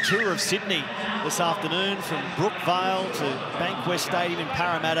we've had a tour of Sydney this afternoon from Brookvale to Bankwest Stadium in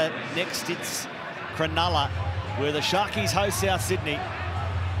Parramatta. Next, it's Cronulla, where the Sharkies host South Sydney.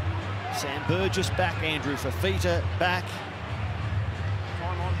 Sam Burgess back, Andrew Fafita back.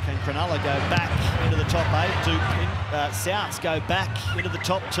 Can Cronulla go back into the top 8? Do Souths go back into the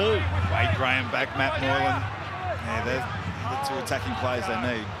top 2? Wade Graham back, Matt Moylan. Yeah, they're the 2 attacking players they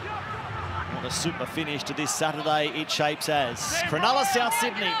need. What a super finish to this Saturday it shapes as. Cronulla, South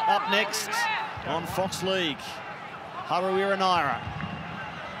Sydney up next on Fox League. Harawira Naira.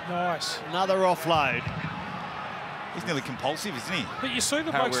 Nice. Another offload. He's nearly compulsive, isn't he? But you see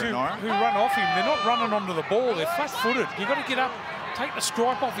the blokes who run off him, they're not running onto the ball, they're flat-footed. You've got to get up, take the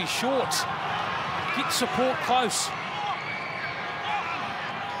stripe off his shorts, get support close.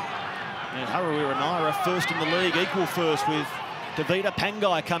 And Harawira Naira first in the league, equal first with Davida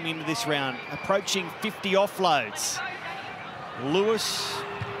Pangai coming into this round, approaching 50 offloads. Lewis,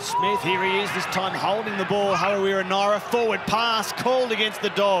 Smith, here he is, this time holding the ball. Harawira Naira, forward pass, called against the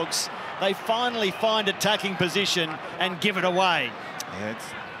Dogs. They finally find attacking position and give it away. Yeah, it's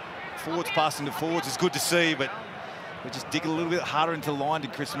forwards passing to forwards. It's good to see, but we just dig a little bit harder into the line to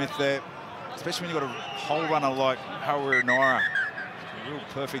Chris Smith there. especially when you've got a hole runner like Harawira-Naera. Real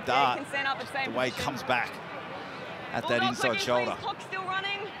perfect art, the way he comes back at that inside shoulder.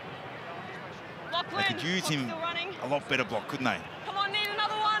 They could use him a lot better block, couldn't they? Come on, need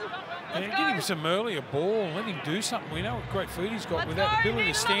another one. Yeah, get him some earlier ball, let him do something. We know what great feet he's got with that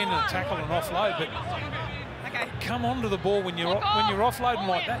ability to stand and tackle and offload, but come onto the ball when you're offloading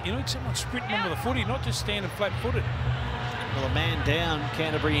like that. You need someone sprinting onto the footy, not just standing flat-footed. Well, a man down,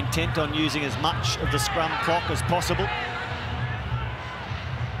 Canterbury intent on using as much of the scrum clock as possible.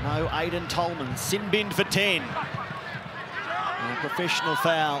 No Aidan Tolman, sin binned for 10. And a professional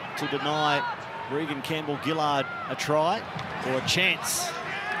foul to deny Regan Campbell-Gillard a try or a chance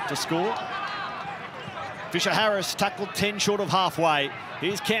to score. Fisher-Harris tackled 10 short of halfway.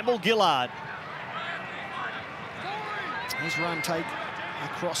 Here's Campbell-Gillard. His run take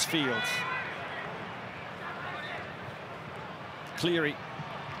across field. Cleary.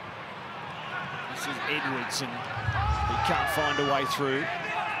 This is Edwards, and he can't find a way through.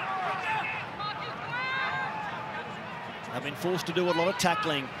 They've been forced to do a lot of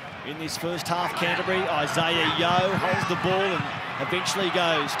tackling in this first half, Canterbury. Isaiah Yeo holds the ball and eventually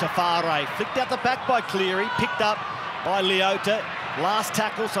goes to Whare. Flicked out the back by Cleary, picked up by Leota. Last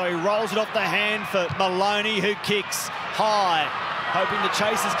tackle, so he rolls it off the hand for Maloney, who kicks high, hoping the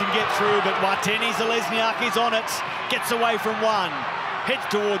chasers can get through, but Wateni Zelezniak is on it, gets away from one, heads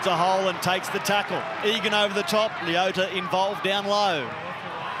towards a hole and takes the tackle. Egan over the top, Leota involved down low.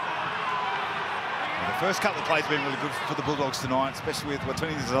 The first couple of plays have been really good for the Bulldogs tonight, especially with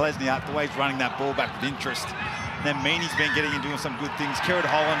Wateni Zelezniak, the way he's running that ball back with interest. And then Meany's been getting and doing some good things. Kerrod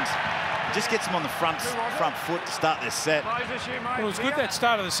Holland just gets them on the front foot to start their set. Well, it was good that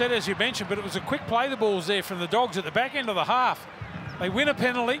start of the set, as you mentioned, but it was a quick play the balls there from the Dogs at the back end of the half. They win a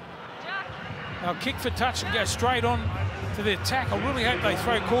penalty. They'll kick for touch and go straight on to the attack. I really hope they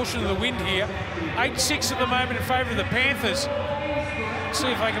throw caution to the wind here. 8-6 at the moment in favour of the Panthers. See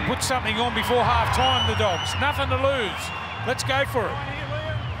if they can put something on before half-time, the Dogs. Nothing to lose. Let's go for it.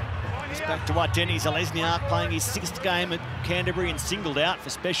 It's back to Wateni Zelezniak playing his 6th game at Canterbury and singled out for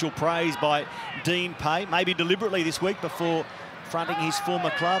special praise by Dean Pay, maybe deliberately this week before fronting his former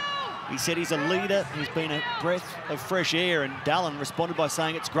club. He said he's a leader, he's been a breath of fresh air, and Dallin responded by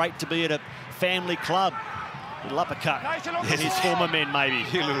saying it's great to be at a family club. Little uppercut at his former men, maybe. A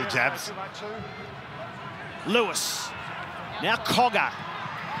few little jabs. Lewis. Now Cogger.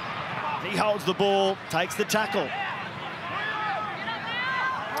 He holds the ball, takes the tackle.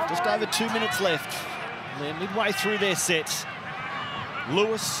 Just over 2 minutes left. They're midway through their sets.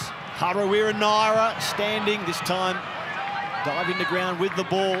 Lewis, Harawira-Naera standing this time, diving to ground with the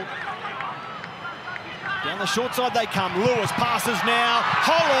ball. Down the short side they come. Lewis passes now.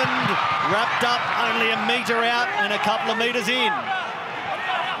 Holland wrapped up, only a metre out and a couple of metres in.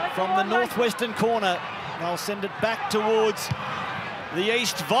 From the northwestern corner, they'll send it back towards the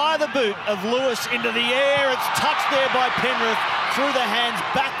east via the boot of Lewis into the air. It's touched there by Penrith. Through the hands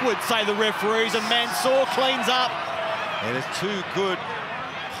backwards, say the referees, and Mansour cleans up. Yeah, there's two good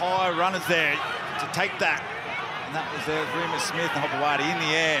high runners there to take that. And that was Remus Smith and Hopewadi in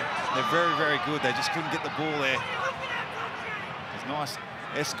the air. They're very, very good. They just couldn't get the ball there. There's nice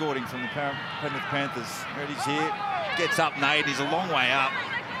escorting from the Penrith Panthers. Reddy's here, gets up Nate. He's a long way up.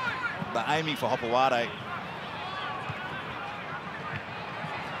 They're aiming for Hopewadi.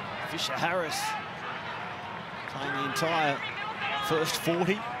 Fisher-Harris playing the entire first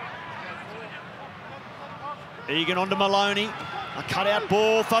 40. Egan onto Maloney. A cutout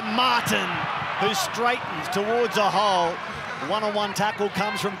ball for Martin, who straightens towards a hole. One-on-one tackle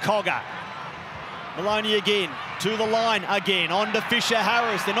comes from Cogger. Maloney again, to the line again, on to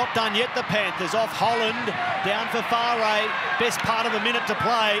Fisher-Harris. They're not done yet, the Panthers. Off Holland, down for Whare. Best part of a minute to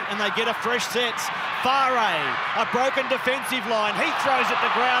play, and they get a fresh set. Whare, a broken defensive line. He throws it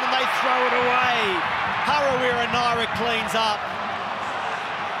to ground, and they throw it away. Harawira-Naera cleans up.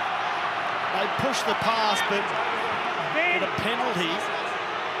 They push the pass, but get a penalty,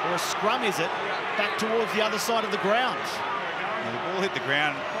 or a scrum, is it, back towards the other side of the ground. Now, the ball hit the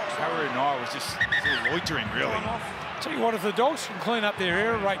ground. Harawira-Naera was just sort of loitering, really. Tell you what, if the Dogs can clean up their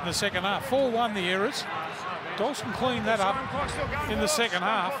error rate in the second half, 4-1 the errors, Dogs can clean that up in the second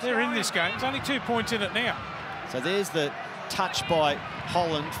half. They're in this game. There's only 2 points in it now. So there's the touch by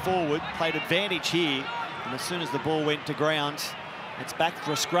Holland forward, played advantage here, and as soon as the ball went to ground, it's back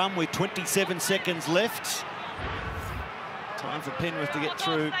for a scrum with 27 seconds left. Time for Penrith to get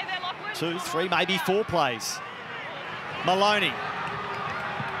through 2, 3, maybe 4 plays. Maloney.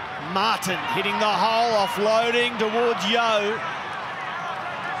 Martin hitting the hole, offloading towards Yeo.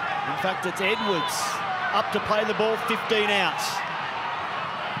 In fact, it's Edwards up to play the ball 15 out.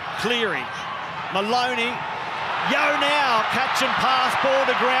 Cleary Maloney. Yo now, catch and pass, ball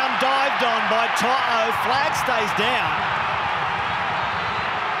to ground, dived on by Toto. Flag stays down.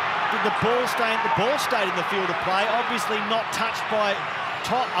 Did the ball stay? The ball stayed in the field of play. Obviously not touched by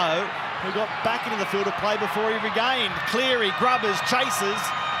Toto, who got back into the field of play before he regained. Cleary, grubbers, chases.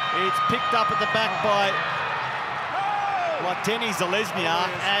 It's picked up at the back by Watene Zelezniak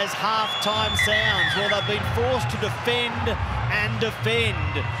as half-time sounds. Well, they've been forced to defend and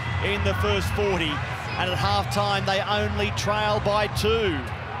defend in the first 40. And at half-time, they only trail by 2.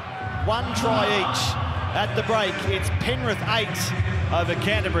 1 try each. At the break, it's Penrith 8 over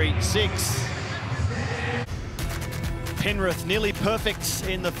Canterbury 6. Penrith nearly perfect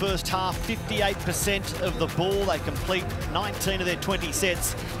in the first half, 58% of the ball. They complete 19 of their 20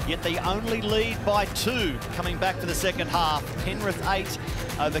 sets, yet they only lead by 2 coming back for the second half. Penrith 8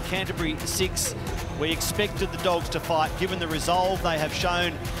 over Canterbury 6. We expected the Dogs to fight, given the resolve they have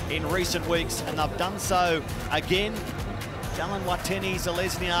shown in recent weeks, and they've done so again. Dallin Watene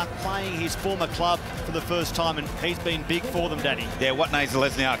Zelezniak playing his former club for the first time, and he's been big for them, Danny. Yeah, Watene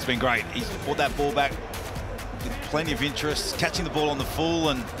Zelezniak's been great. He's brought that ball back with plenty of interest, catching the ball on the full,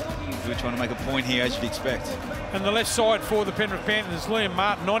 and we're trying to make a point here, as you'd expect. And the left side for the Penrith Panthers, Liam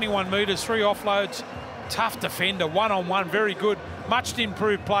Martin, 91 metres, 3 offloads, tough defender, one-on-one, very good, much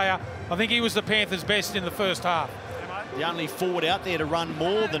improved player. I think he was the Panthers' best in the first half. The only forward out there to run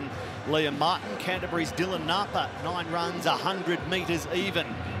more than Liam Martin. Canterbury's Dylan Napa, 9 runs, 100 metres even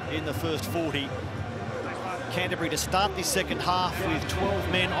in the first 40. Canterbury to start this second half with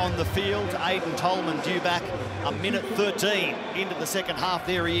 12 men on the field. Aidan Tolman due back a minute 13 into the second half.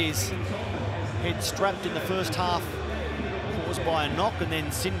 There he is. Head strapped in the first half, caused by a knock, and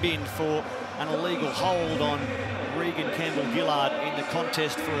then sin binned for an illegal hold on Regan Campbell-Gillard in the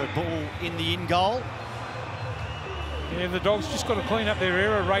contest for a ball in the in-goal. Yeah, the Dogs just got to clean up their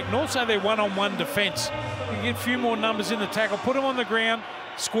error rate and also their one-on-one defence. You can get a few more numbers in the tackle, put them on the ground,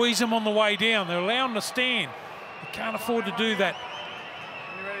 squeeze them on the way down. They're allowing them to stand. You can't afford to do that.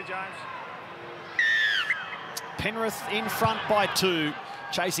 You ready, James? Penrith in front by 2,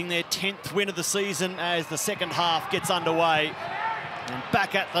 chasing their 10th win of the season as the second half gets underway. And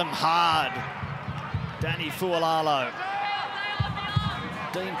back at them hard. Danny Fualalo.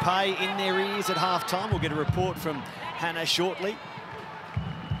 Dean Pay in their ears at half-time. We'll get a report from Hannah shortly.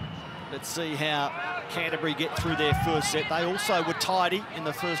 Let's see how Canterbury get through their first set. They also were tidy in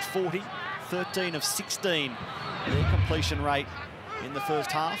the first 40, 13 of 16. Their completion rate in the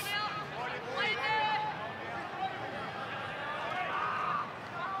first half.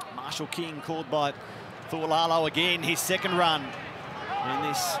 Marshall King called by Fualalo again, his second run in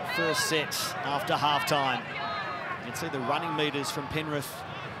this first set after half-time. You can see the running metres from Penrith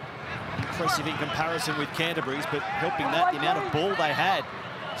impressive in comparison with Canterbury's, but helping that, the amount of ball they had.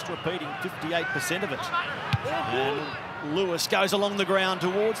 Just repeating 58% of it. And Lewis goes along the ground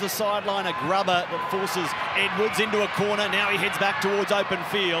towards the sideline, a grubber that forces Edwards into a corner. Now he heads back towards open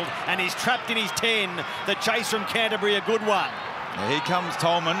field, and he's trapped in his 10. The chase from Canterbury, a good one. Now here comes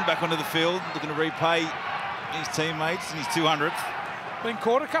Tolman back onto the field, looking to repay his teammates in his 200th. Been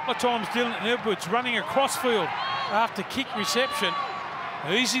caught a couple of times, Dylan Edwards, running across field after kick reception.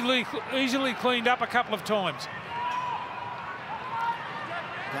 Easily cleaned up a couple of times.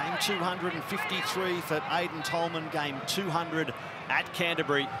 Game 253 for Aidan Tolman, game 200 at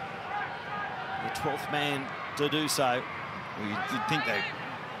Canterbury. The 12th man to do so. Well, you'd think they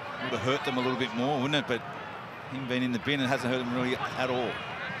would have hurt them a little bit more, wouldn't it? But him being in the bin, it hasn't hurt them really at all.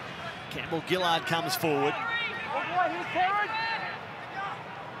 Campbell-Gillard comes forward.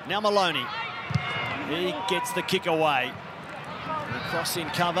 Now Maloney. He gets the kick away. Across in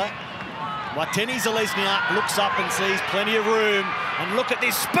cover. Watene Zelezniak looks up and sees plenty of room. And look at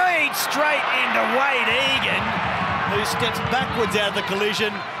this speed straight into Wade Egan, who steps backwards out of the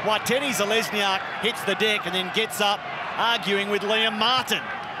collision. Watene Zelezniak hits the deck and then gets up, arguing with Liam Martin.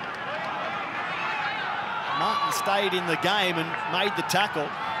 Martin stayed in the game and made the tackle.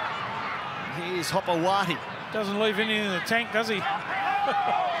 Here's Hopewadi. Doesn't leave anything in the tank, does he?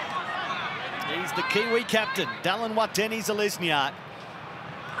 He's the Kiwi captain, Dallin Watene Zelezniak.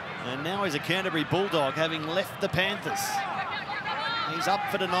 And now he's a Canterbury Bulldog, having left the Panthers. He's up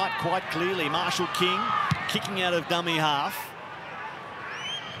for tonight quite clearly. Marshall King kicking out of dummy half.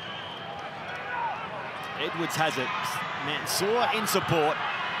 Edwards has it. Mansour in support.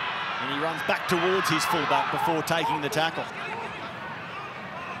 And he runs back towards his fullback before taking the tackle.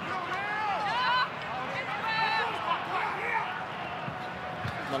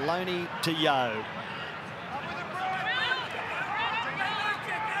 Maloney to Yo.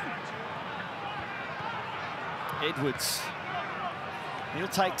 Edwards. He'll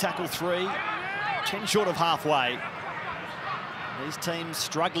take tackle 3. 10 short of halfway. These teams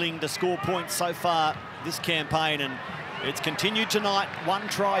struggling to score points so far this campaign, and it's continued tonight. 1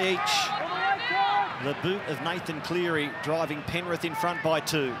 try each. The boot of Nathan Cleary driving Penrith in front by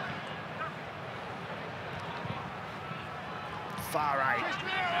 2. Far 8.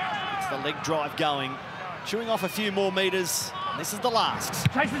 It's the leg drive going. Chewing off a few more metres. This is the last.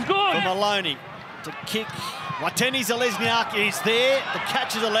 Chase is good. For Maloney to kick. Wateni Zalesniak is there. The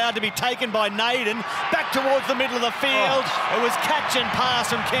catch is allowed to be taken by Naden. Back towards the middle of the field. It was catch and pass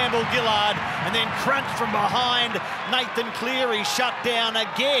from Campbell Gillard, and then crunch from behind. Nathan Cleary shut down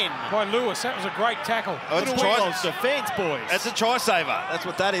again by Lewis. That was a great tackle. Oh, it's a try defence, boys. That's a try saver. That's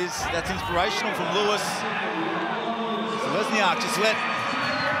what that is. That's inspirational from Lewis. Zalesniak just let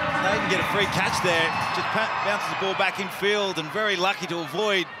Naden get a free catch there. Just bounces the ball back in field, and very lucky to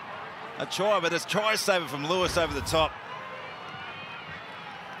avoid a try, but it's try saver from Lewis over the top.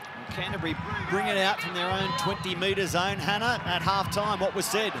 Canterbury bring it out from their own 20-metre zone. Hannah, at half-time, what was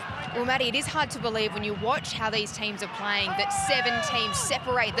said? Well, Matty, it is hard to believe when you watch how these teams are playing that 7 teams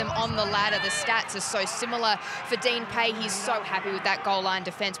separate them on the ladder. The stats are so similar. For Dean Pay, he's so happy with that goal line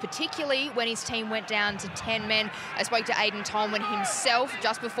defence, particularly when his team went down to 10 men. I spoke to Aidan Tolman himself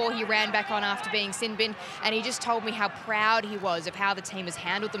just before he ran back on after being sin-binned, and he just told me how proud he was of how the team has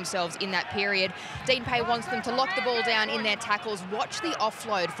handled themselves in that period. Dean Pay wants them to lock the ball down in their tackles, watch the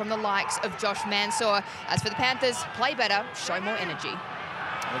offload from the likes of Josh Mansour. As for the Panthers, play better, show more energy.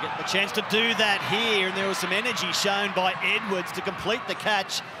 They'll get the chance to do that here, and there was some energy shown by Edwards to complete the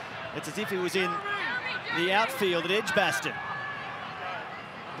catch. It's as if he was in the outfield at Edgbaston.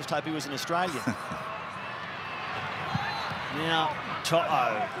 Just hope he was in Australia. Now,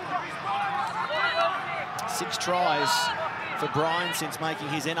 To'o. 6 tries for Brian since making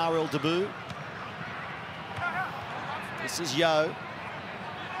his NRL debut. This is Yo.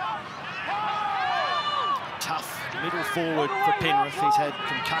 Tough middle forward for Penrith. He's had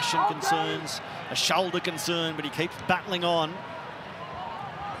concussion concerns, a shoulder concern, but he keeps battling on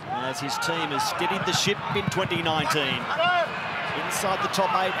as his team has steadied the ship in 2019. Inside the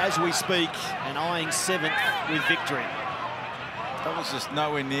top 8 as we speak, and eyeing 7th with victory. That was just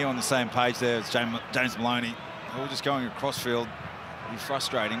nowhere near on the same page there as James Maloney. All just going across field. It's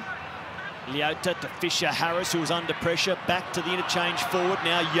frustrating. Leota to Fisher Harris, who was under pressure. Back to the interchange forward.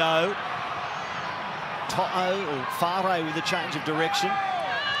 Now Yo. To'o or Fare with a change of direction.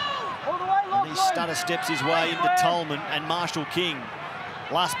 And he stutter steps his way into Tolman and Marshall King.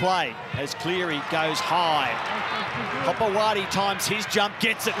 Last play as Cleary goes high. Hopewadi times his jump,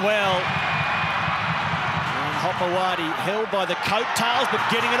 gets it well. And Hopewadi held by the coattails, but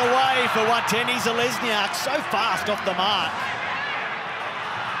getting it away for Wateni Zalesniak. So fast off the mark.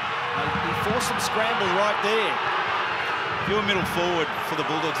 He forced some scramble right there. If you're middle forward for the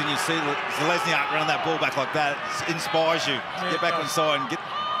Bulldogs and you see Zalesniak run that ball back like that, it inspires you. Get back on side and get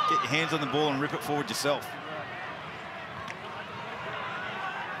your hands on the ball and rip it forward yourself.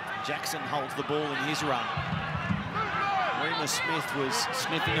 Jackson holds the ball in his run. Remus Smith was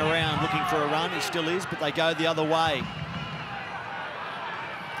sniffing around looking for a run. He still is, but they go the other way.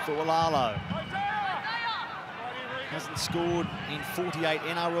 Fualalo. Hasn't scored in 48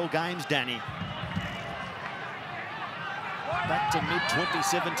 NRL games, Danny. Back to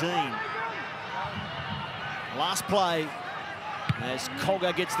mid-2017. Last play as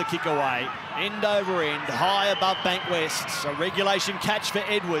Cogger gets the kick away. End over end, high above Bankwest. A regulation catch for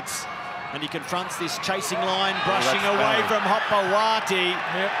Edwards. And he confronts this chasing line, brushing away from Hopewadi.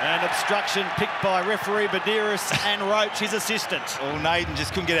 And obstruction picked by referee Badiris and Roach, his assistant. Well, Naden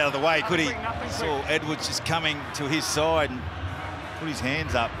just couldn't get out of the way, could he? Saw Edwards just coming to his side and put his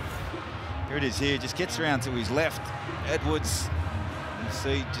hands up. Here it is here, just gets around to his left. Edwards, you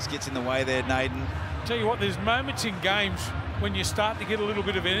see, just gets in the way there, Naden. Tell you what, there's moments in games when you start to get a little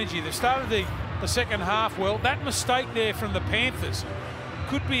bit of energy. They started the second half well. That mistake there from the Panthers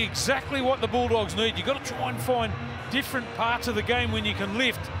could be exactly what the Bulldogs need. You've got to try and find different parts of the game when you can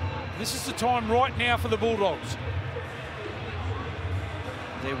lift. This is the time right now for the Bulldogs.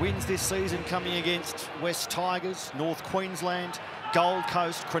 Their wins this season coming against West Tigers, North Queensland, Gold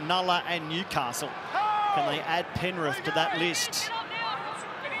Coast, Cronulla and Newcastle. Can they add Penrith to that list?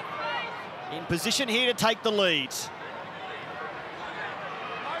 In position here to take the lead.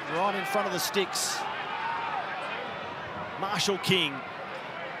 Right in front of the sticks. Marshall King.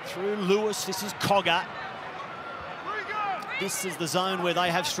 Through Lewis, this is Cogger. This is the zone where they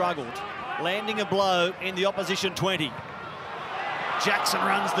have struggled. Landing a blow in the opposition 20. Jackson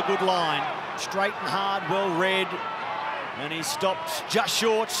runs the good line. Straight and hard, well read. And he stopped just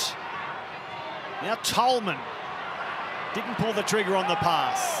short. Now Tolman didn't pull the trigger on the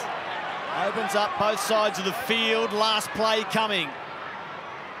pass. Opens up both sides of the field. Last play coming.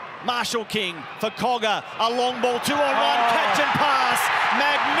 Marshall King for Cogger. A long ball, 2-on-1, catch and pass.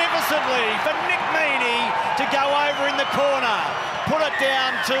 Magnificently for Nick Meaney to go over in the corner. Put it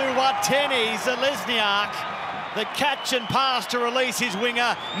down to Wateni Zelezniak. The catch and pass to release his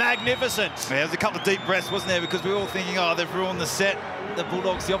winger. Magnificent. Yeah, there was a couple of deep breaths, wasn't there? Because we were all thinking, oh, they've ruined the set. The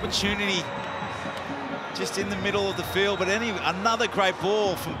Bulldogs, the opportunity just in the middle of the field. But another great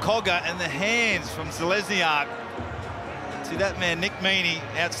ball from Cogger and the hands from Zelezniak. See that man, Nick Meaney,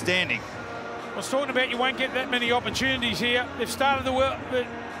 outstanding. I was talking about you won't get that many opportunities here. They've started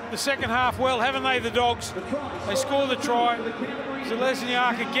the second half well, haven't they, the Dogs? They score the try.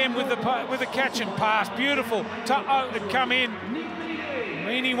 Zelezniak again with the catch and pass. Beautiful to come in.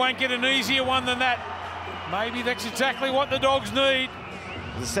 Meaney won't get an easier one than that. Maybe that's exactly what the Dogs need.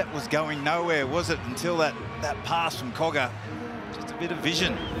 The set was going nowhere, was it, until that pass from Cogger. Just a bit of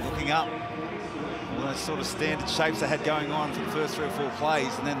vision, looking up. All those sort of standard shapes they had going on for the first 3 or 4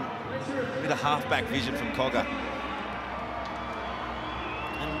 plays, and then a bit of half-back vision from Cogger.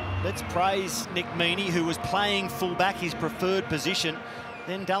 And let's praise Nick Meaney, who was playing full-back, his preferred position.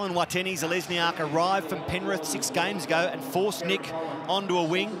 Then Dallin Wateni Zelezniak arrived from Penrith 6 games ago and forced Nick onto a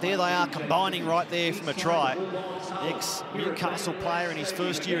wing. There they are combining right there from a try. Ex-Newcastle player in his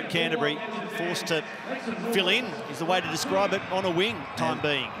first year at Canterbury, forced to fill in, is the way to describe it, on a wing time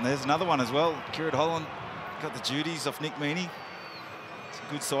being. And there's another one as well. Kieran Holland got the duties off Nick Meaney. It's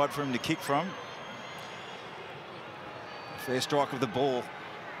a good side for him to kick from. Fair strike of the ball.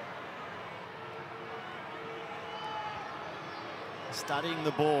 Studying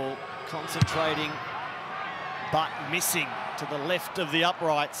the ball, concentrating, but missing to the left of the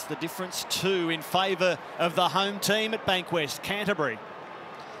uprights. The difference 2 in favour of the home team at Bankwest, Canterbury.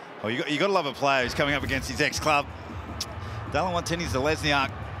 Oh, you got to love a player who's coming up against his ex-club. Dallin Wateni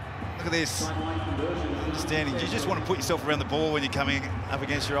Zelezniak. Look at this. Understanding, you just want to put yourself around the ball when you're coming up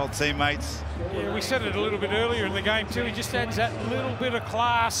against your old teammates. Yeah, we said it a little bit earlier in the game too. He just adds that little bit of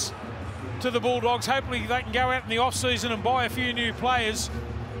class to the Bulldogs. Hopefully they can go out in the off-season and buy a few new players.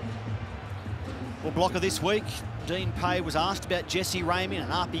 Well, blocker this week, Dean Pay was asked about Jesse Raymond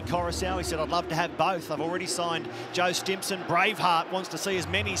and Arpi Coruscant. He said, I'd love to have both. I've already signed Joe Stimson. Braveheart wants to see as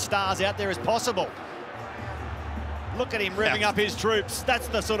many stars out there as possible. Look at him revving up his troops. That's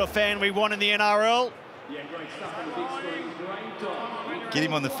the sort of fan we want in the NRL. Get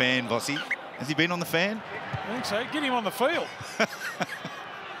him on the fan, Bossy. Has he been on the fan? I think so. Get him on the field.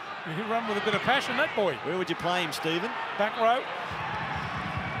 He run with a bit of passion, that boy. Where would you play him, Stephen? Back row.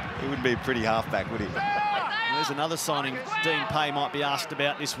 He wouldn't be a pretty halfback, would he? There's another signing Dean Pay might be asked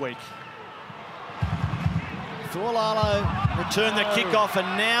about this week. Thuolalo returned the kickoff,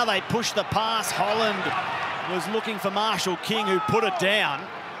 and now they push the pass. Holland was looking for Marshall King, who put it down.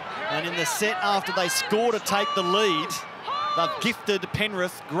 And in the set after they score to take the lead, they've gifted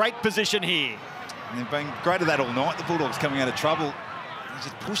Penrith great position here. And they've been great at that all night. The Bulldogs coming out of trouble. He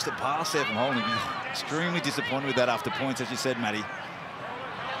just pushed the pass there from Holland. Extremely disappointed with that after points, as you said, Matty.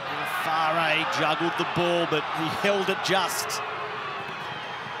 Farah juggled the ball, but he held it just.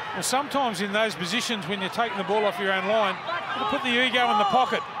 Well, sometimes in those positions when you're taking the ball off your own line, you put the ego in the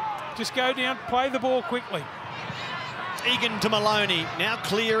pocket. Just go down, play the ball quickly. Egan to Maloney. Now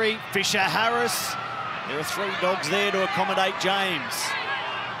Cleary, Fisher, Harris. There are 3 Dogs there to accommodate James.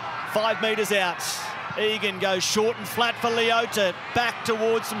 5 metres out. Egan goes short and flat for Leota. Back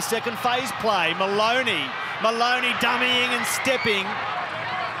towards some second phase play. Maloney dummying and stepping.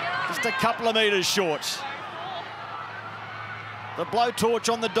 Just a couple of metres short. The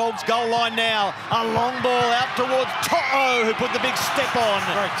blowtorch on the Dogs' goal line now. A long ball out towards To'o, who put the big step on.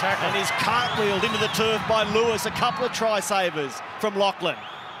 Great tackle. And is cartwheeled into the turf by Lewis. A couple of try-savers from Lachlan.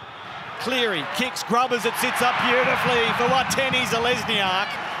 Cleary kicks, grubbers, it sits up beautifully for Wateni Zelezniak.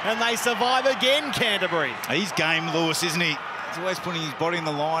 And they survive again, Canterbury. He's game, Lewis, isn't he? He's always putting his body in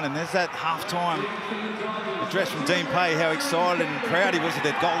the line, and there's that half-time address from Dean Pay, how excited and proud he was of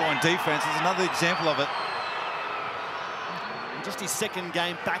that goal line defence. There's another example of it. Just his second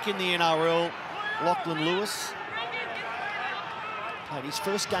game back in the NRL, Lachlan Lewis. Played his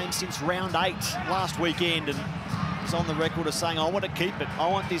first game since round 8 last weekend, and he's on the record as saying, I want to keep it. I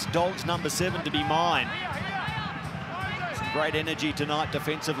want this Dogs number 7 to be mine. Some great energy tonight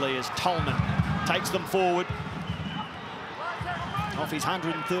defensively as Tolman takes them forward. Off his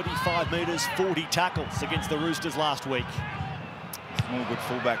 135 metres, 40 tackles against the Roosters last week. More good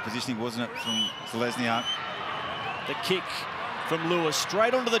fullback positioning, wasn't it, from Zelezniak? The kick from Lewis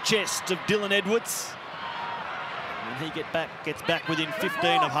straight onto the chest of Dylan Edwards. And he gets back within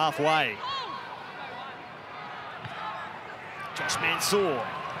 15 of halfway. Josh Mansour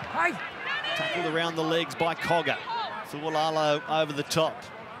Tackled around the legs by Cogger. Fualalo over the top.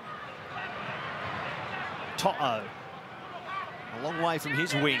 To'o. A long way from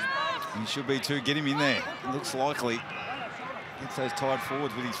his wing. He should be too. Get him in there. It looks likely. Gets those tied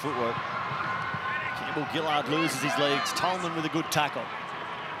forwards with his footwork. Campbell-Gillard loses his legs. Tolman with a good tackle.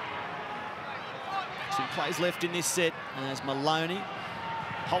 2 plays left in this set as Maloney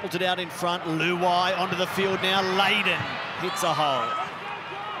holds it out in front. Luai onto the field now. Layden hits a hole.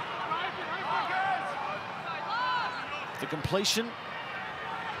 The completion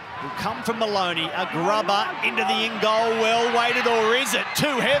will come from Maloney. A grubber into the in-goal. Well weighted, or is it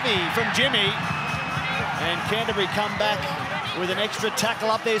too heavy from Jimmy? And Canterbury come back with an extra tackle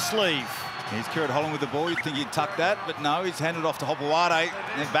up their sleeve. Here's Kieran Holland with the ball. You'd think he'd tuck that, but no, he's handed off to Hopewade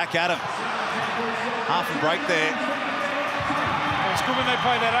and then back at him. Half a break there. It's good when they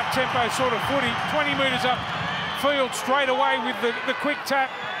play that up-tempo sort of footy. 20 metres up field straight away with the quick tap.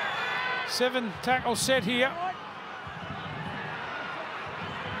 7 tackle set here.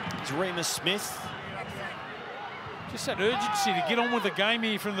 It's Remus Smith. Just that urgency to get on with the game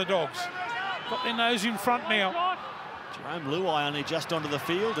here from the Dogs. Got their nose in front now. Jerome Luai only just onto the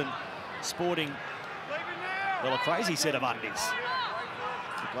field and sporting, well, a crazy set of undies.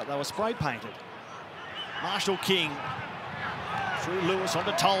 Looked like they were spray painted. Marshall King through Lewis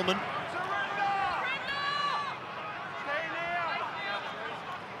onto Tolman.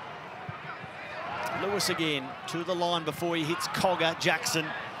 Lewis again to the line before he hits Cogger. Jackson.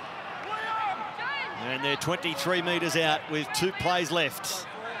 And they're 23 metres out with 2 plays left.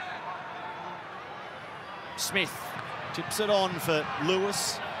 Smith tips it on for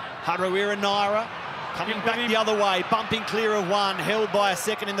Lewis. Harawira Naira coming back the other way, bumping clear of one, held by a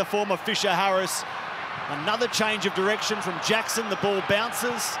second in the form of Fisher Harris. Another change of direction from Jackson. The ball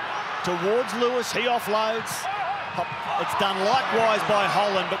bounces towards Lewis. He offloads. It's done likewise by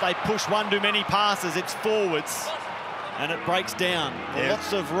Holland, but they push one too many passes. It's forwards, and it breaks down. Yeah.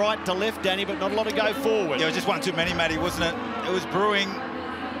 Lots of right to left, Danny, but not a lot to go forward. Yeah, it was just one too many, Matty, wasn't it? It was brewing,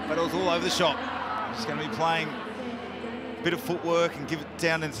 but it was all over the shop. Just going to be playing a bit of footwork and give it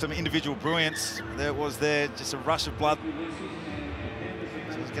down in some individual brilliance. There it was there, just a rush of blood.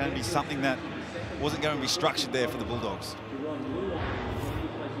 So it was going to be something that wasn't going to be structured there for the Bulldogs.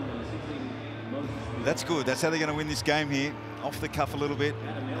 That's good. That's how they're going to win this game here. Off the cuff a little bit.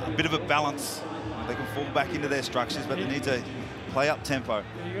 A bit of a balance. They can fall back into their structures, but they need to play up tempo.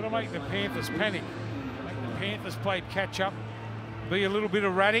 You've got to make the Panthers panic. Make the Panthers play catch up. Be a little bit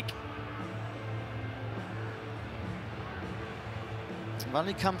erratic. They've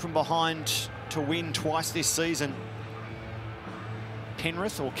only come from behind to win twice this season.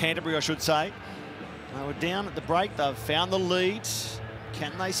 Penrith, or Canterbury, I should say. They were down at the break. They've found the lead.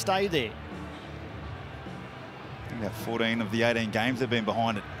 Can they stay there? About 14 of the 18 games they've been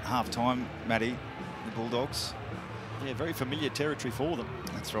behind at half-time, Matty, the Bulldogs. Yeah, very familiar territory for them.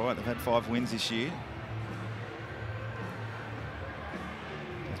 That's right. They've had 5 wins this year.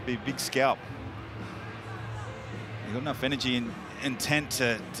 It's been a big scalp. You've got enough energy and intent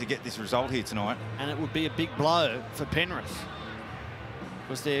to get this result here tonight. And it would be a big blow for Penrith,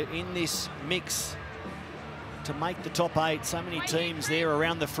 because they're in this mix to make the top 8. So many teams there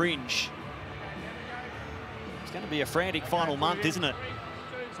around the fringe. It's going to be a frantic final month, isn't it?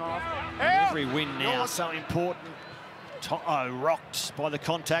 And every win now so important. To'o rocked by the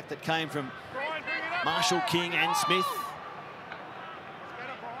contact that came from Marshall King and Smith.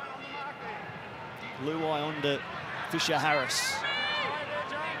 Luai on to Fisher Harris.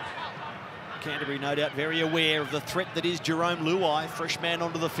 Canterbury no doubt very aware of the threat that is Jerome Luai, fresh man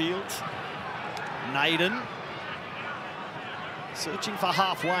onto the field. Naden searching for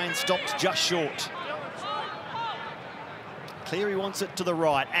halfway and stops just short. Cleary wants it to the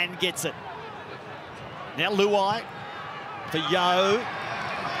right and gets it. Now Luai for Yo.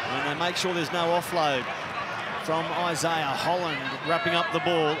 And they make sure there's no offload from Isaiah. Holland wrapping up the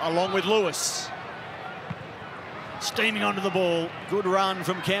ball along with Lewis. Steaming onto the ball. Good run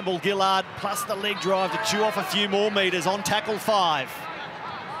from Campbell-Gillard, plus the leg drive to chew off a few more metres on tackle 5.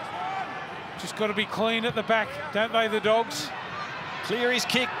 Just got to be clean at the back, don't they, the Dogs? Cleary's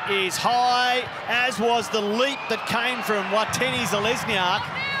kick is high, as was the leap that came from Watene Zelezniak,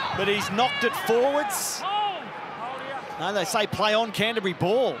 but he's knocked it forwards. No, they say play on Canterbury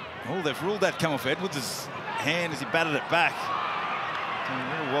ball. Oh, they've ruled that come off Edwards' hand as he batted it back.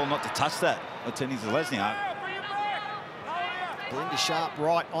 Doing real well not to touch that, Watene Zelezniak. Belinda Sharp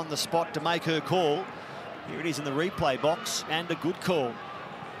right on the spot to make her call. Here it is in the replay box, and a good call.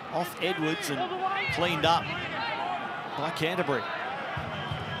 Off Edwards and cleaned up by Canterbury.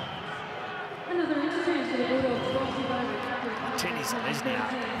 Tenny Denny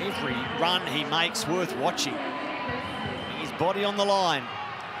Lesniak, every run he makes worth watching. His body on the line.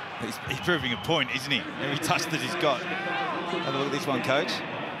 He's proving a point, isn't he? Every touch that he's got. Have a look at this one, Coach.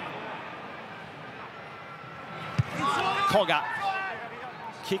 Cogger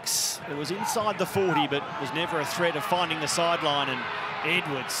kicks. It was inside the 40, but was never a threat of finding the sideline. And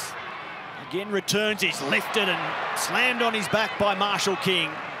Edwards again returns. He's lifted and slammed on his back by Marshall King.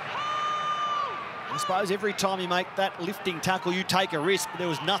 I suppose every time you make that lifting tackle, you take a risk. But there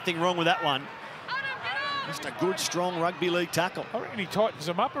was nothing wrong with that one. Just a good, strong rugby league tackle. I reckon he tightens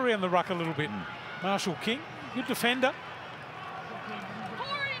him up around the ruck a little bit. Marshall King, good defender.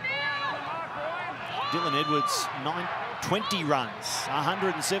 Dylan Edwards, 20 runs,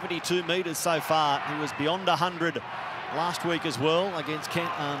 172 metres so far. He was beyond 100 last week as well against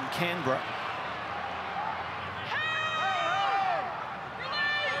Canberra.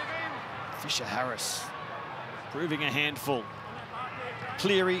 Fisher Harris proving a handful.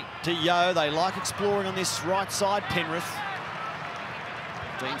 Cleary to Yeo. They like exploring on this right side, Penrith.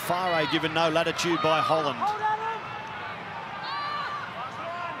 Dean Farre given no latitude by Holland.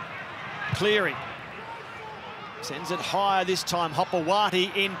 Cleary sends it higher this time.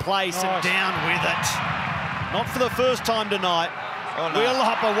 Hopewadi in place and down with it. Not for the first time tonight. Will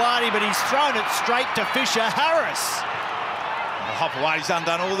Hopewadi, but he's thrown it straight to Fisher Harris. Hopewadi's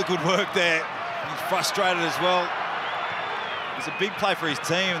undone all the good work there. He's frustrated as well. It's a big play for his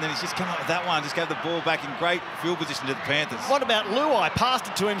team, and then he's just come up with that one. Just gave the ball back in great field position to the Panthers. What about Luai? Passed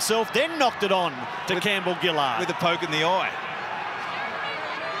it to himself, then knocked it on to Campbell-Gillard. With a poke in the eye.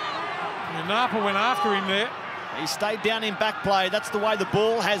 And Napa went after him there. He stayed down in back play. That's the way the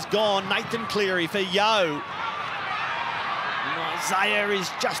ball has gone. Nathan Cleary for Yeo. And Isaiah is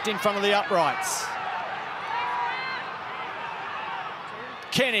just in front of the uprights.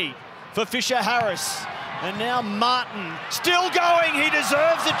 Kenny for Fisher Harris. And now Martin still going. He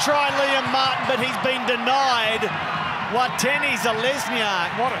deserves a try, Liam Martin, but he's been denied. Watene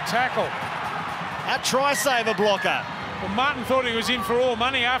Zelezniak. What a tackle. Our try-saver blocker. Well, Martin thought he was in for all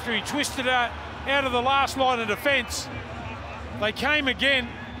money after he twisted out of the last line of defence. They came again.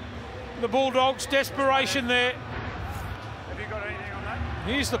 The Bulldogs, desperation there. Have you got anything on that?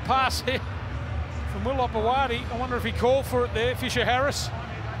 Here's the pass here from Will Hopewadi. I wonder if he called for it there, Fisher Harris.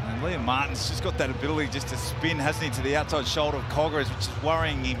 And Liam Martin's just got that ability just to spin, hasn't he, to the outside shoulder of Coggers, which is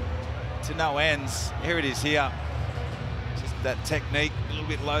worrying him to no ends. Here it is here. Just that technique, a little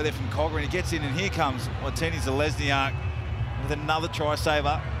bit low there from Cogger, and he gets in, and here comes Watene Zelezniak with another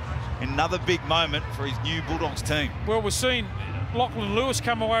try-saver. Another big moment for his new Bulldogs team. Well, we've seen Lachlan Lewis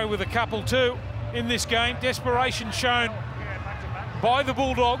come away with a couple too in this game. Desperation shown by the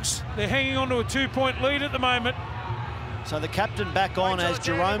Bulldogs. They're hanging on to a 2-point lead at the moment. So the captain back on as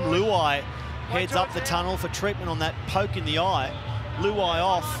Jerome Luai heads up the tunnel for treatment on that poke in the eye. Luai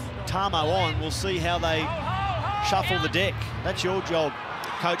off, Tamo on. We'll see how they shuffle the deck. That's your job,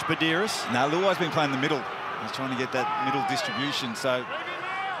 Coach Badiris. Now, Luai's been playing the middle. He's trying to get that middle distribution, so...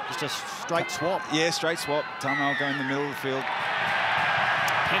 Just a straight swap. Yeah, straight swap. Tamo going in the middle of the field.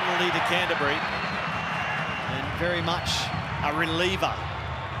 Penalty to Canterbury. And very much a reliever.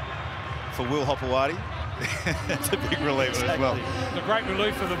 For Will Hopewadi. That's a big reliever as well. It's a great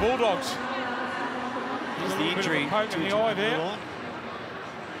relief for the Bulldogs. Here's the injury poke in the eye there.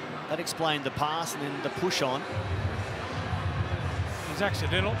 That explained the pass and then the push on. It's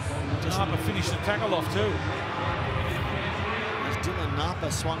accidental. Napa finished the tackle off too. As Dylan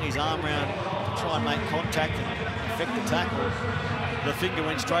Napa swung his arm around to try and make contact and effect the tackle, the finger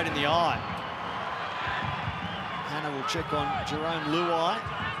went straight in the eye. Hannah will check on Jerome Luai.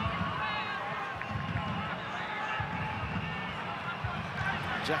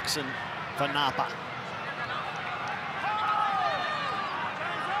 Jackson for Napa.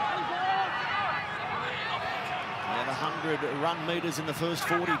 He had 100 run metres in the first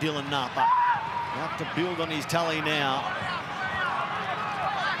 40, Dylan Napa. Out to build on his tally now.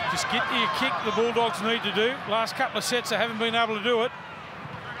 Just get your kick the Bulldogs need to do. Last couple of sets they haven't been able to do it.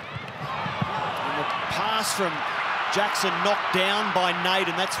 And the pass from Jackson knocked down by Nate,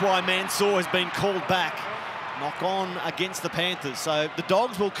 and that's why Mansour has been called back. Knock on against the Panthers. So the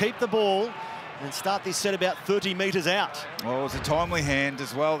Dogs will keep the ball and start this set about 30 metres out. Well, it was a timely hand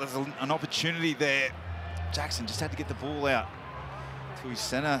as well. There's an opportunity there. Jackson just had to get the ball out to his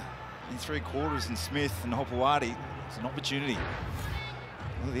centre in 3/4 and Smith and Hopewadi. It's an opportunity.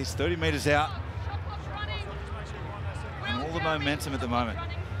 Look at this, 30 metres out. And all the momentum at the moment.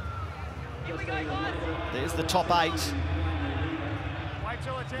 There's the top 8.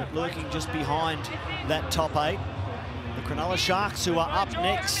 But lurking just behind that top 8. The Cronulla Sharks, who are up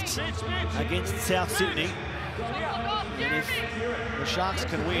next against South Sydney. And if the Sharks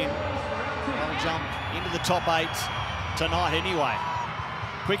can win, they'll jump into the top 8 tonight anyway.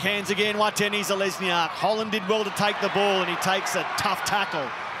 Quick hands again, Watene-Zelezniak. Holland did well to take the ball, and he takes a tough tackle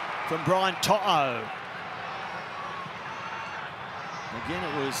from Brian To'o. Again,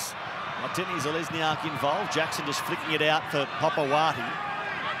 it was Watene-Zelezniak involved. Jackson just flicking it out for Popawati.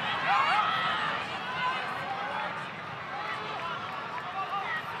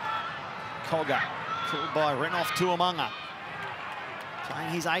 Cogger, called by Renouf Tuamanga. Playing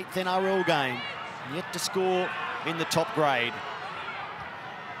his 8th NRL game. Yet to score in the top grade.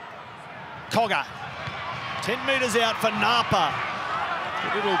 Cogger, 10 metres out for Napa.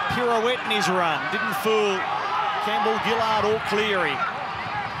 A little pirouette in his run. Didn't fool Campbell, Gillard or Cleary.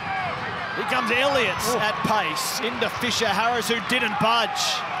 Here comes Elliott at pace. Into Fisher, Harris, who didn't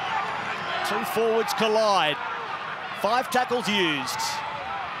budge. 2 forwards collide. 5 tackles used.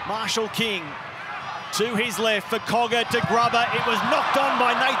 Marshall King to his left for Cogger to Grubber. It was knocked on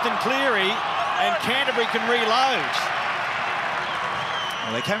by Nathan Cleary, and Canterbury can reload.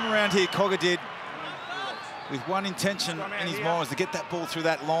 Well, they came around here, Cogger did, with one intention in his mind, was to get that ball through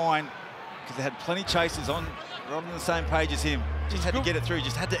that line, because they had plenty of chasers on, right on the same page as him. Just had to get it through,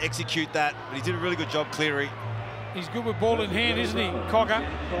 just had to execute that, but he did a really good job, Cleary. He's good with ball in hand, isn't he, Cogger?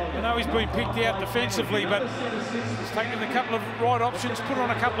 I know he's been picked out defensively, but he's taken a couple of right options, put on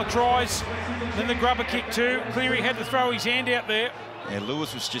a couple of tries, then the Grubber kick too. Cleary had to throw his hand out there. Yeah,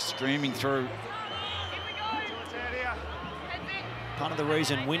 Lewis was just streaming through. Part of the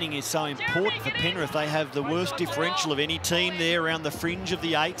reason winning is so important for Penrith, they have the worst differential of any team there around the fringe of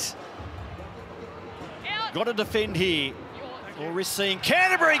the 8. Got to defend here, or risk seeing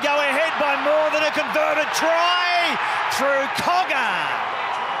Canterbury go ahead by more than a converted try through Cogger.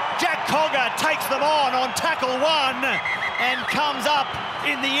 Jack Cogger takes them on tackle 1 and comes up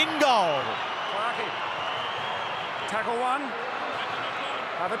in the in goal. Tackle 1.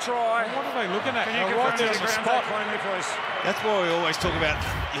 Have a try. What are they looking at? Can you right confirm there the on the ground spot. cleanly, please? That's why we always talk about,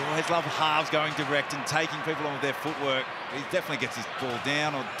 you always love halves going direct and taking people on with their footwork. He definitely gets his ball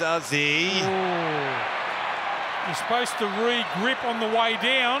down, or does he? Ooh. You're supposed to re-grip on the way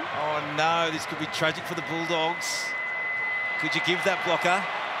down. Oh no, this could be tragic for the Bulldogs. Could you give that blocker?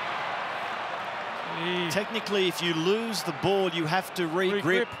 Technically, if you lose the ball, you have to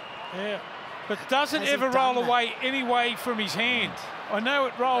re-grip. Yeah, but does it Has he ever done roll that? away anyway from his hand? I know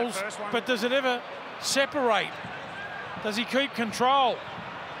it rolls, but does it ever separate? Does he keep control?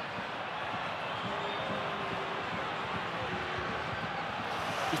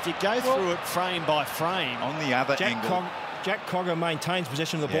 If you go through it frame by frame. On the other angle. Jack Cogger maintains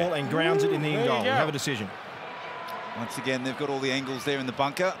possession of the ball and grounds it in the in goal. We have a decision. Once again, they've got all the angles there in the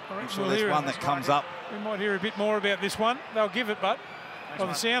bunker. I'm sure there's one that comes up. We might hear a bit more about this one. They'll give it, but by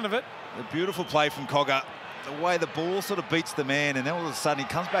the sound of it. A beautiful play from Cogger. The way the ball sort of beats the man, and then all of a sudden he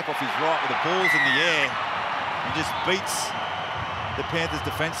comes back off his right with the balls in the air and just beats the Panthers'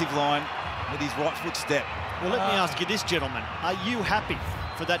 defensive line with his right foot step. Well, let me ask you this, gentlemen. Are you happy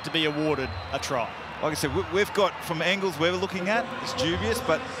for that to be awarded a try? Like I said, we've got, from angles we're looking at, it's dubious,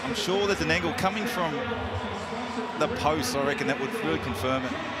 but I'm sure there's an angle coming from the post, I reckon, that would really confirm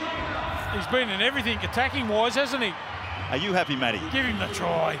it. He's been in everything attacking-wise, hasn't he? Are you happy, Matty? Give him the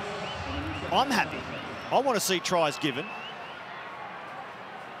try. I'm happy. I want to see tries given.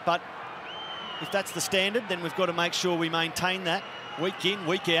 But if that's the standard, then we've got to make sure we maintain that week in,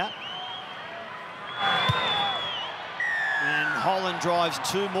 week out. And Holland drives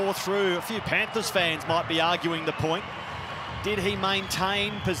 2 more through. A few Panthers fans might be arguing the point. Did he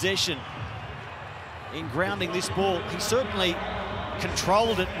maintain possession in grounding this ball? He certainly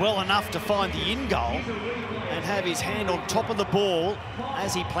controlled it well enough to find the in goal and have his hand on top of the ball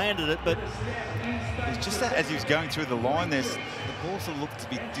as he planted it, but it's just that as he was going through the line, the ball sort of looked to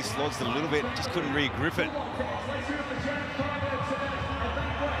be dislodged a little bit, just couldn't re-grip it.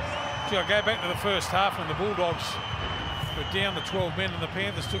 See, I go back to the first half when the Bulldogs were down to 12 men and the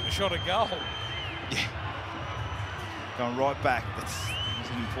Panthers took a shot at goal. Yeah. Going right back. It was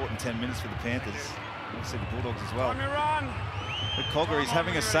an important 10 minutes for the Panthers. Obviously the Bulldogs as well. But Cogger is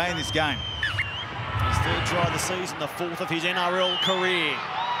having a say in this game. His 3rd try of the season, the 4th of his NRL career.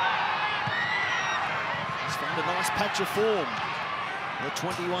 He's found a nice patch of form. The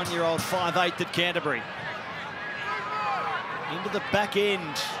 21-year-old 5'8" at Canterbury. Into the back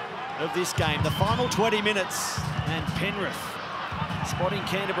end of this game, the final 20 minutes, and Penrith spotting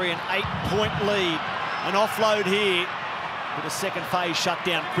Canterbury an 8-point lead. An offload here, with a second phase shut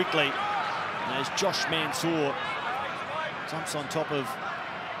down quickly. As Josh Mansour jumps on top of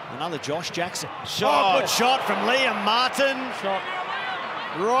another Josh Jackson. Shot. Oh, good shot from Liam Martin. Shot.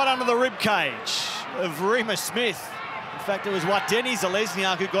 Right under the rib cage of Remus Smith. fact, it was Wateni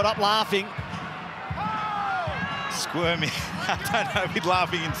Zalesniak who got up laughing. Squirmy. I don't know if he's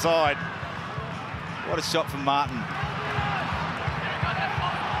laughing inside. What a shot from Martin.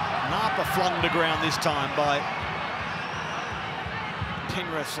 Napa flung to ground this time by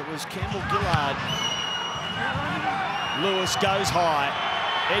Penrith. It was Campbell-Gillard. Lewis goes high.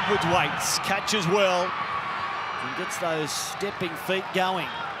 Edwards waits, catches well, and gets those stepping feet going.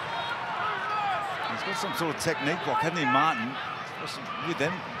 He's got some sort of technique block, hasn't he, Martin? Especially with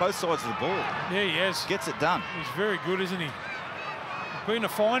them, both sides of the ball. Yeah, he has. Gets it done. He's very good, isn't he? Been a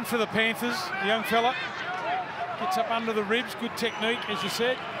find for the Panthers, the young fella. Gets up under the ribs, good technique, as you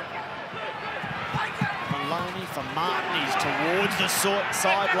said. Maloney for Martin, he's towards the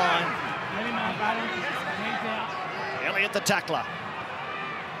sideline. Elliott the tackler.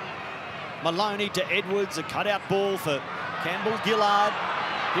 Maloney to Edwards, a cutout ball for Campbell-Gillard.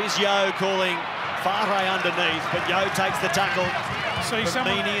 Here's Yeo calling Farre underneath, but Yeo takes the tackle. See,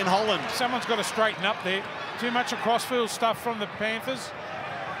 Meany and Holland. Someone's got to straighten up there. Too much of crossfield stuff from the Panthers.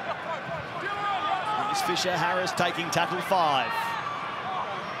 Here's Fisher-Harris taking tackle 5.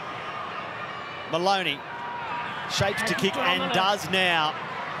 Maloney shapes to kick and does now.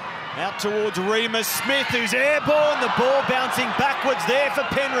 Out towards Remus Smith, who's airborne. The ball bouncing backwards there for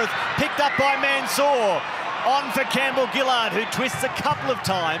Penrith. Picked up by Mansour. On for Campbell-Gillard, who twists a couple of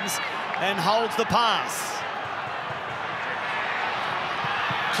times and holds the pass.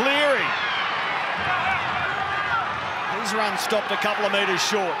 Cleary. His run stopped a couple of metres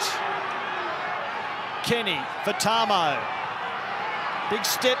short. Kenny for Tamo. Big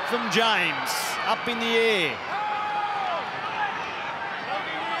step from James. Up in the air.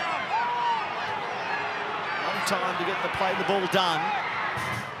 Time to get the ball done.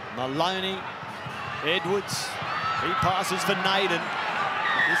 Maloney, Edwards, he passes for Naden.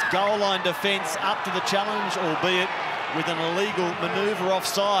 This goal line defence up to the challenge, albeit with an illegal manoeuvre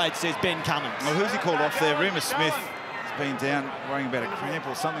offside, says Ben Cummins. Well, who's he called off there? Remus Smith has been down worrying about a cramp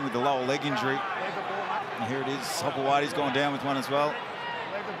or something with the lower leg injury. And here it is, Hopewadi's gone down with one as well.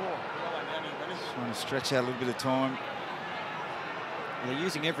 Just trying to stretch out a little bit of time. They're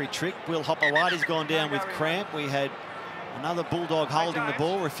using every trick. Will Hopewadi's gone down with cramp. We had another Bulldog holding the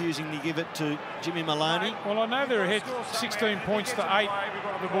ball, refusing to give it to Jimmy Maloney. Well, I know they're ahead 16 points to 8,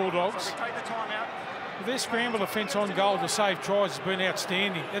 the Bulldogs. Their scramble offence on goal to save tries has been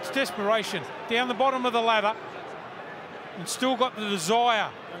outstanding. It's desperation. Down the bottom of the ladder and still got the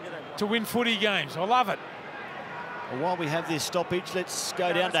desire to win footy games. I love it. Well, while we have this stoppage, let's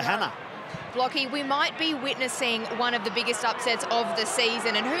go down to Hannah. Blocky, we might be witnessing one of the biggest upsets of the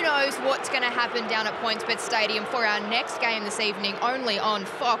season, and who knows what's going to happen down at PointsBet Stadium for our next game this evening, only on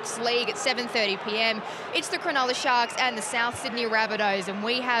Fox League at 7:30 p.m. It's the Cronulla Sharks and the South Sydney Rabbitohs, and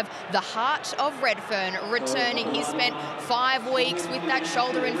we have the heart of Redfern returning. He's spent 5 weeks with that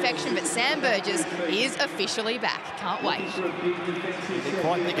shoulder infection, but Sam Burgess is officially back. Can't wait.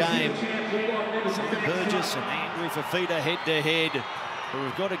 Quite the game. Sam Burgess and Andrew Fafita head-to-head. But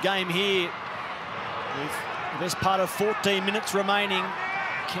we've got a game here with the best part of 14 minutes remaining.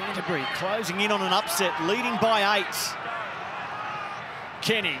 Canterbury closing in on an upset, leading by 8.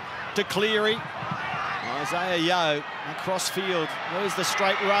 Kenny to Cleary. Isaiah Yeo across field. Where's the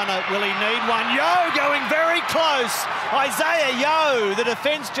straight runner? Will he need one? Yeo going very close. Isaiah Yeo, the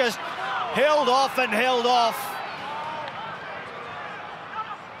defence just held off and held off.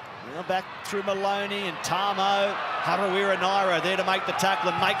 Now back through Maloney and Tamo. Harawira-Naira there to make the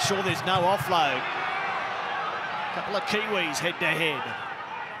tackle and make sure there's no offload. A couple of Kiwis head-to-head.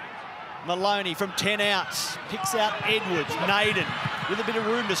 Maloney from 10 outs. Picks out Edwards. Naden with a bit of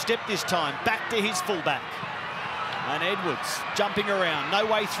room to step this time. Back to his fullback. And Edwards jumping around. No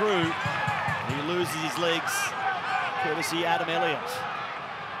way through. He loses his legs. Courtesy Adam Elliott.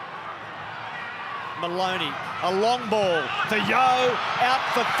 Maloney, a long ball for Yeo, out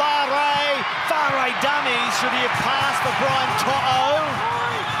for Farre. Farre dummies. Should he have passed for Brian To'o?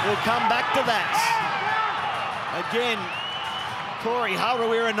 We'll come back to that. Again, Corey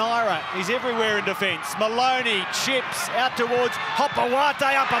Harawira-Naira is everywhere in defence. Maloney chips out towards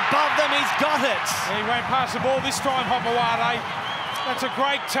Hopewadi, up above them. He's got it. He won't pass the ball this time, Hopewadi. That's a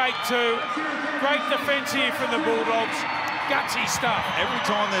great take too. Great defence here from the Bulldogs. Gutsy stuff. Every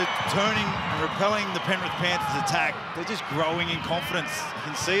time they're turning and repelling the Penrith Panthers attack, they're just growing in confidence. You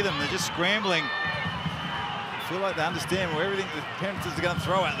can see them, they're just scrambling. I feel like they understand where everything the Panthers are going to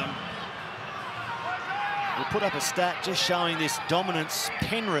throw at them. We'll put up a stat just showing this dominance.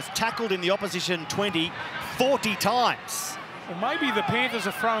 Penrith tackled in the opposition 20 40 times. Well, maybe the Panthers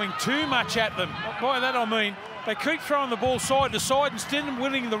are throwing too much at them. By that I mean they keep throwing the ball side to side instead of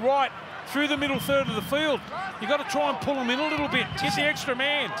winning the right through the middle third of the field. You've got to try and pull them in a little bit. Get the extra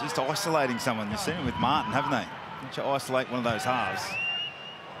man. Just isolating someone. You've seen it with Martin, haven't they? Once you isolate one of those halves,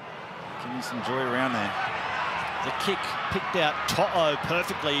 give you some joy around there. The kick picked out To'o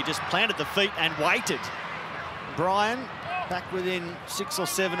perfectly. He just planted the feet and waited. Brian back within 6 or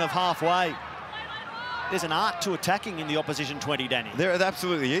 7 of halfway. There's an art to attacking in the opposition 20, Danny. There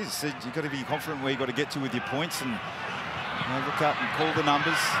absolutely is. You've got to be confident where you've got to get to with your points and look up and call the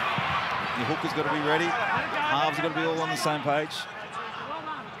numbers. Your hooker's got to be ready. Halves have got to be all on the same page.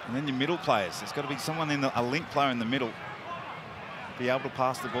 And then your middle players. There's got to be someone a link player in the middle. Be able to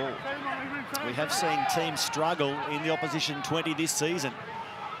pass the ball. We have seen teams struggle in the opposition 20 this season.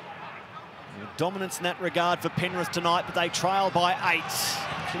 Dominance in that regard for Penrith tonight, but they trail by 8.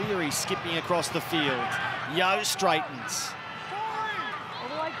 Cleary skipping across the field. Yo straightens.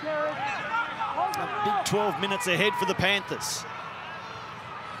 A big 12 minutes ahead for the Panthers.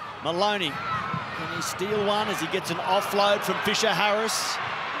 Maloney, can he steal one as he gets an offload from Fisher-Harris?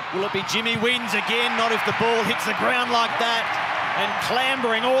 Will it be Jimmy Wins again? Not if the ball hits the ground like that. And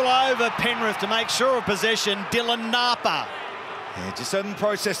clambering all over Penrith to make sure of possession, Dylan Napa. Yeah, just in the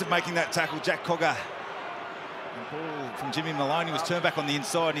process of making that tackle, Jack Cogger. The ball from Jimmy Maloney was turned back on the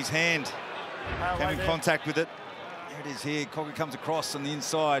inside and his hand came in contact with it. There it is here. Cogger comes across on the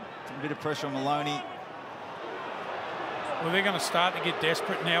inside. A bit of pressure on Maloney. Well, they're going to start to get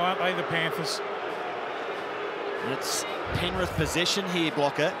desperate now, aren't they, the Panthers? It's Penrith possession here,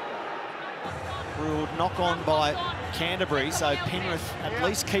 Blocker. Ruled knock on by Canterbury, so Penrith at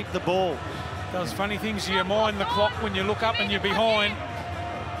least keep the ball. Does funny things to your mind, the clock, when you look up and you're behind.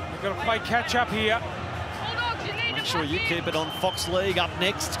 You've got to play catch up here. Make sure you keep it on Fox League. Up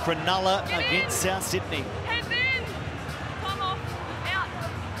next, Cronulla against South Sydney.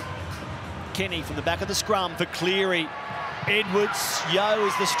 Kenny from the back of the scrum for Cleary. Edwards, Yo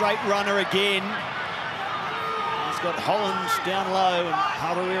is the straight runner again. He's got Holland down low and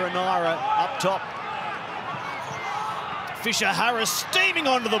Haruira-Naera up top. Fisher-Harris steaming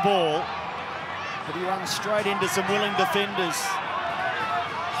onto the ball, but he runs straight into some willing defenders.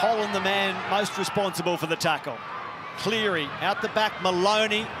 Holland, the man most responsible for the tackle. Cleary out the back,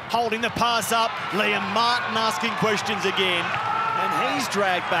 Maloney holding the pass up. Liam Martin asking questions again, and he's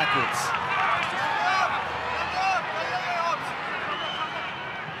dragged backwards.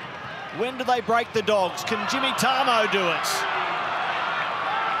 When do they break the Dogs? Can Jimmy Tarmo do it?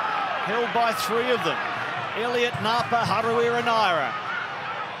 Held by 3 of them. Elliott, Napa, Haruira-Naera.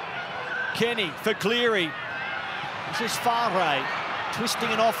 Kenny for Cleary. This is Farre twisting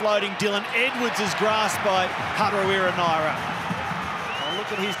and offloading Dylan. Edwards is grasped by Haruira-Naera. I'll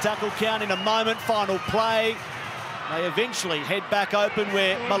look at his tackle count in a moment. Final play. They eventually head back open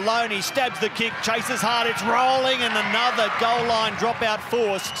where Maloney stabs the kick, chases hard, it's rolling, and another goal line dropout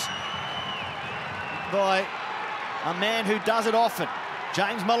forced by a man who does it often,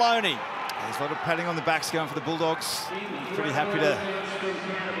 James Maloney. There's a lot of patting on the backs going for the Bulldogs. Pretty happy to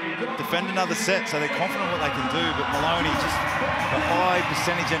defend another set, so they're confident what they can do, but Maloney just a high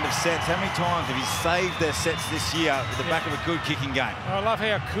percentage end of sets. How many times have he saved their sets this year with the back of a good kicking game? I love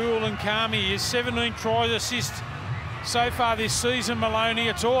how cool and calm he is. 17 tries, assists so far this season, Maloney.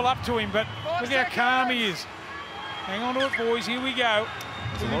 It's all up to him, but look how calm he is. Hang on to it, boys. Here we go.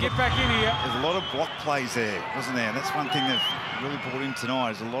 We can get back in here. There's a lot of block plays there, wasn't there? And that's one thing that really brought in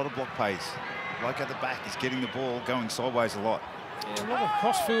tonight. There's a lot of block plays. Like at the back, he's getting the ball going sideways a lot. Yeah, a lot of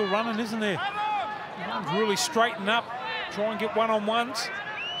cross-field running, isn't there? Really straighten up, try and get one-on-ones.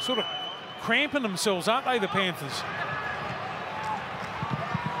 Sort of cramping themselves, aren't they, the Panthers?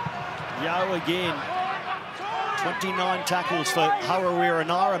 Yo again. 29 tackles for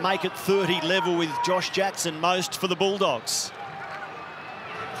Haruira-Naera, make it 30 level with Josh Jackson, most for the Bulldogs.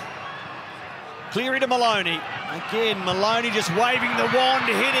 Cleary to Maloney. Again, Maloney just waving the wand,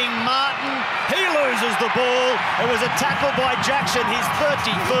 hitting Martin. He loses the ball. It was a tackle by Jackson, his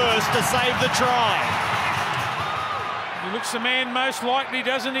 31st, to save the try. He looks the man most likely,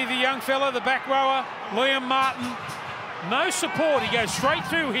 doesn't he, the young fella, the back rower, Liam Martin. No support, he goes straight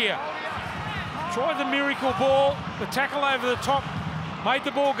through here. Tried the miracle ball, the tackle over the top, made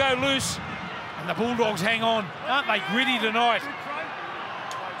the ball go loose, and the Bulldogs hang on. Aren't they gritty tonight?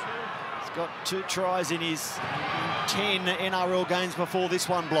 Got 2 tries in his 10 NRL games before this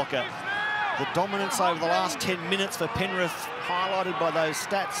one, Blocker. The dominance over the last 10 minutes for Penrith, highlighted by those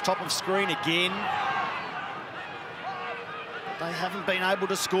stats, top of screen again. But they haven't been able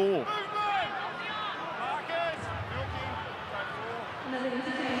to score.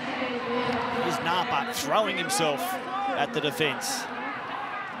 Here's Napa throwing himself at the defence.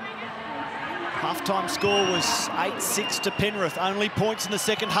 Half-time score was 8-6 to Penrith. Only points in the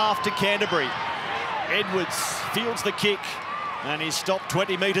second half to Canterbury. Edwards fields the kick and he's stopped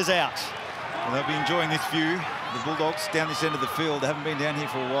 20 metres out. Well, they'll be enjoying this view. The Bulldogs down this end of the field. They haven't been down here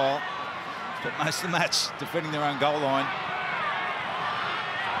for a while. Spent most of the match defending their own goal line.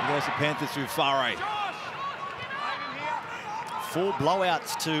 There goes the Panthers through Farre. 4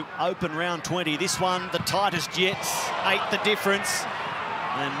 blowouts to open round 20. This one, the tightest yet, 8 the difference.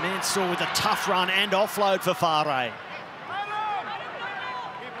 And Mansour with a tough run and offload for Farre.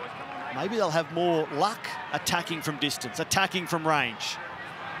 Maybe they'll have more luck attacking from distance, attacking from range.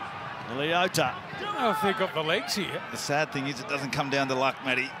 Leota. Oh, if they've got the legs here. The sad thing is it doesn't come down to luck,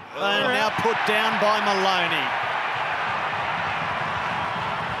 Matty. And now put down by Maloney.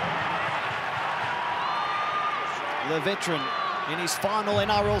 The veteran in his final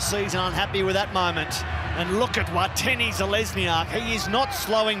NRL season, unhappy with that moment. And look at Watene Zelezniak. He is not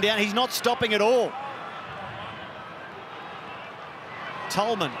slowing down. He's not stopping at all.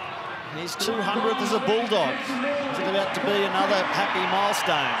 Tolman, his 200th as a Bulldog. Is it about to be another happy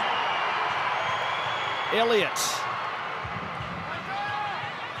milestone? Elliott.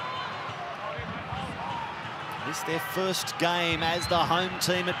 This is their first game as the home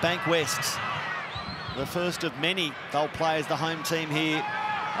team at Bankwest. The first of many they'll play as the home team here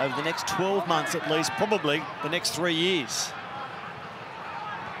over the next 12 months at least, probably the next 3 years.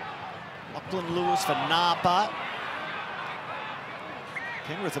 Lachlan Lewis for Napa.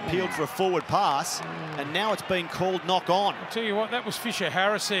 Penrith appealed for a forward pass, and now it's been called knock on. I'll tell you what, that was Fisher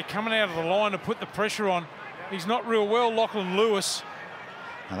Harris there coming out of the line to put the pressure on. He's not real well, Lachlan Lewis.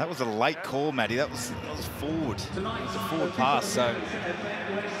 Now, that was a late call, Matty. That was forward. It was a forward pass, so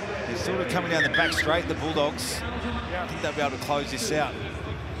they're sort of coming down the back straight, the Bulldogs. I think they'll be able to close this out.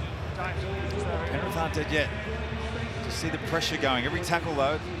 Penrith aren't dead yet. Just see the pressure going. Every tackle,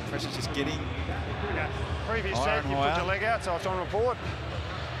 though, the pressure's just getting Previous higher set, and you put higher. your leg out, so it's on report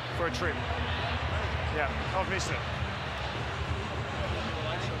for a trip. Yeah, I've missed it.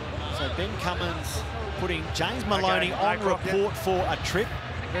 So Ben Cummins putting James Maloney on report for a trip.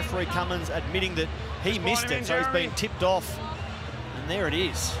 Referee Cummins admitting that he missed it, so he's been tipped off. And there it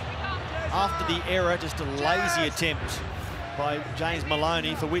is. After the error, just a lazy attempt by James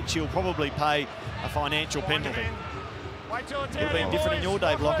Maloney, for which he'll probably pay a financial penalty. Would have been different in your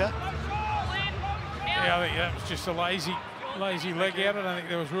day, Blocker. Yeah, I think that was just a lazy leg out. I don't think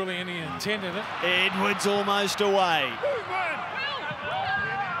there was really any intent in it. Edwards almost away.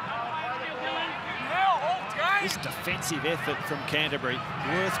 This defensive effort from Canterbury,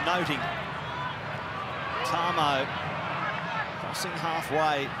 worth noting. Tamo crossing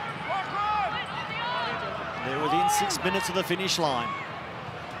halfway. They're within 6 minutes of the finish line.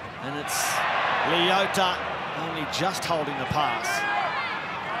 And it's Leota only just holding the pass.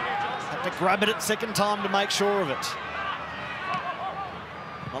 Had to grab it at second time to make sure of it.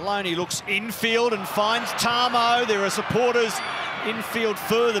 Maloney looks infield and finds Tamo. There are supporters infield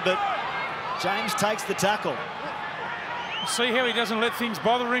further, but James takes the tackle. See how he doesn't let things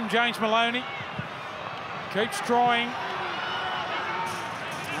bother him, James Maloney. Keeps trying.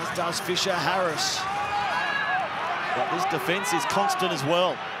 As does Fisher Harris. But this defence is constant as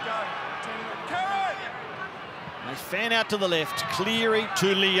well. They fan out to the left. Cleary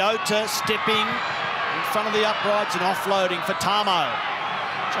to Leota, stepping in front of the uprights and offloading for Tamo.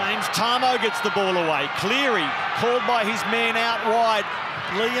 James Tamo gets the ball away. Cleary called by his man out wide.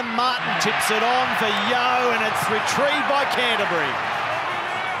 Liam Martin tips it on for Yeo, and it's retrieved by Canterbury.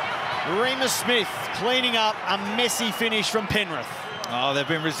 Remus Smith cleaning up a messy finish from Penrith. Oh, they've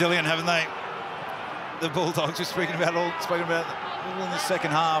been resilient, haven't they? The Bulldogs, we're spoken about all in the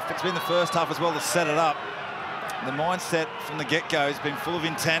second half. It's been the first half as well to set it up. The mindset from the get-go has been full of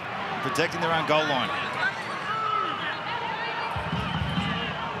intent, protecting their own goal line.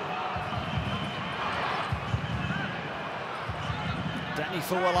 Danny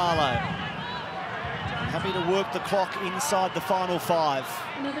Fualalo, happy to work the clock inside the final 5.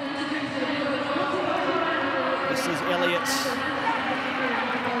 This is Elliott's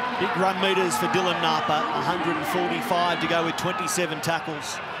big run metres for Dylan Napa, 145 to go with 27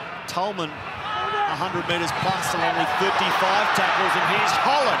 tackles. Tolman, 100 metres plus along with 35 tackles, and here's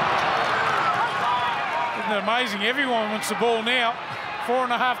Holland. Isn't it amazing? Everyone wants the ball now.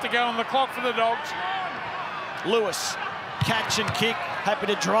 4.5 to go on the clock for the Dogs. Lewis, catch and kick, happy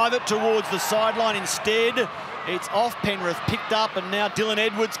to drive it towards the sideline. Instead, it's off Penrith, picked up, and now Dylan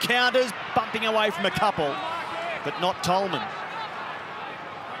Edwards counters, bumping away from a couple, but not Tolman.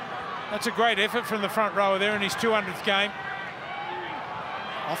 That's a great effort from the front rower there in his 200th game.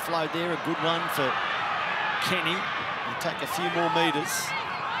 Offload there, a good one for Kenny. He'll take a few more metres.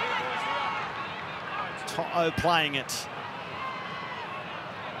 To'o playing it.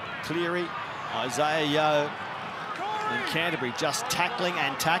 Cleary, Isaiah Yeo, and Canterbury just tackling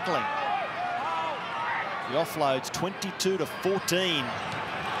and tackling. The offload's 22-14 in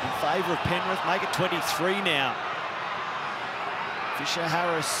favour of Penrith. Make it 23 now.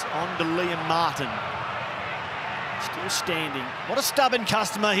 Fisher-Harris on to Liam Martin. Still standing. What a stubborn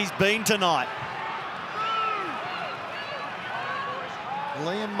customer he's been tonight.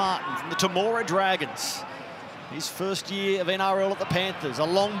 Liam Martin from the Temora Dragons. His first year of NRL at the Panthers. A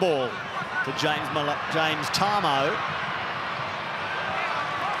long ball to James Tamo.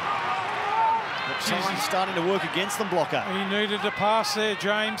 Time's starting to work against them, Blocker. He needed a pass there,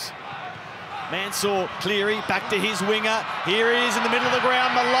 James. Mansour, Cleary, back to his winger. Here he is in the middle of the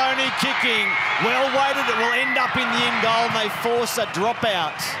ground. Maloney kicking. Well weighted. It will end up in the in goal, and they force a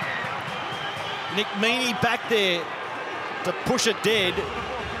dropout. Nick Meaney back there to push it dead.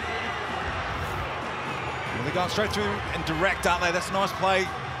 Well, they're going straight through and direct, aren't they? That's a nice play.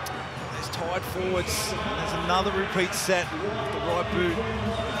 There's tied forwards. There's another repeat set. The right boot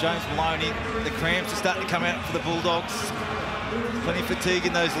of James Maloney. The cramps are starting to come out for the Bulldogs. Plenty of fatigue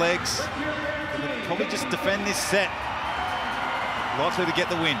in those legs. They'll probably just defend this set. Likely to get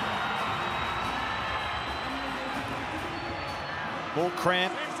the win. Ball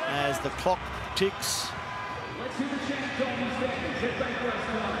cramp as the clock ticks.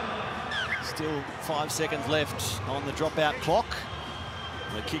 Still 5 seconds left on the dropout clock.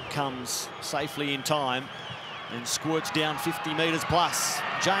 The kick comes safely in time and squirts down 50 metres plus.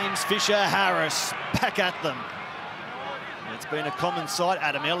 James Fisher-Harris back at them. It's been a common sight.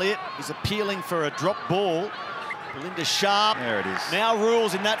 Adam Elliott is appealing for a drop ball. Belinda Sharp there it is. Now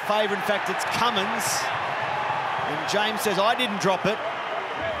rules in that favour. In fact, it's Cummins. And James says, I didn't drop it.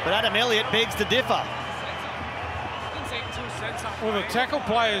 But Adam Elliott begs to differ. Well, the tackle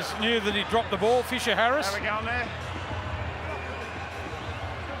players knew that he dropped the ball, Fisher-Harris. How are we going there?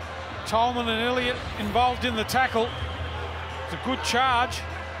 Tolman and Elliott involved in the tackle. It's a good charge.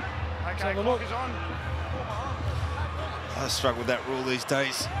 Okay, clock is on. I struggle with that rule these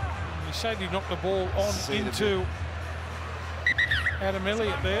days. He said he knocked the ball on into Adam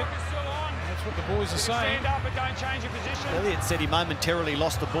Elliott there. That's what the boys are saying. Stand up, but don't change your position. Elliott said he momentarily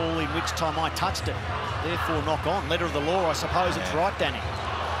lost the ball, in which time I touched it. Therefore, knock on. Letter of the law, I suppose. It's right, Danny.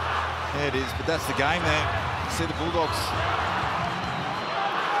 Yeah, it is, but that's the game there. You see the Bulldogs.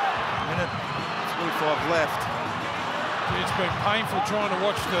 Minute 45 left. It's been painful trying to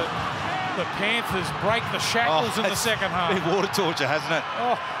watch the Panthers break the shackles in the second half. Been water torture, hasn't it?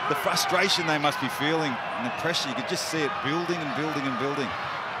 Oh. The frustration they must be feeling and the pressure, you could just see it building and building and building.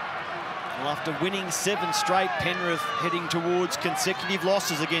 Well, after winning 7 straight, Penrith heading towards consecutive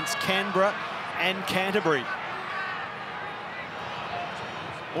losses against Canberra and Canterbury.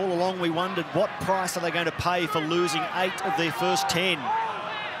 All along we wondered what price are they going to pay for losing 8 of their first 10.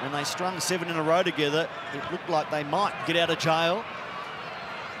 When they strung 7 in a row together, it looked like they might get out of jail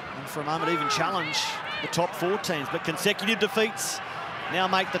and for a moment even challenge the top 4 teams. But consecutive defeats now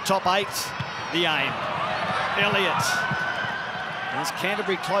make the top 8 the aim. Elliott. As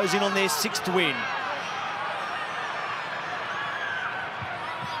Canterbury close in on their 6th win.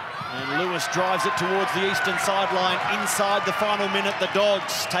 And Lewis drives it towards the eastern sideline. Inside the final minute, the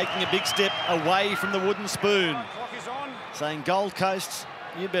Dogs taking a big step away from the wooden spoon. Clock is on. Saying, Gold Coast,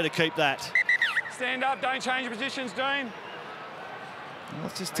 you better keep that. Stand up, don't change your positions, Dean. Well,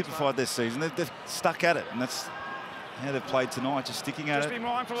 it's just typified this season. They've stuck at it, and that's how they've played tonight, just sticking at it,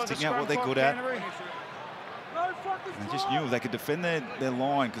 sticking out what they're good at. They just knew if they could defend their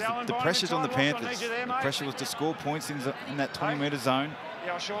line, because the pressure's on the Panthers. The pressure was to score points in that 20-metre zone.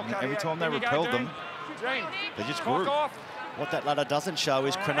 And every time they repelled them, they just grew. What that ladder doesn't show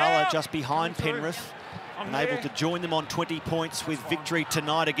is Cronulla just behind Penrith and able to join them on 20 points with victory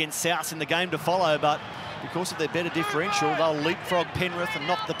tonight against Souths in the game to follow. But because of their better differential, they'll leapfrog Penrith and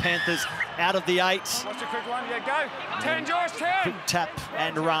knock the Panthers out of the 8. What's a quick one? Yeah, go. 10, Josh, 10. Quick tap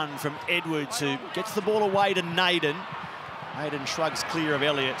and run from Edwards, who gets the ball away to Naden. Naden shrugs clear of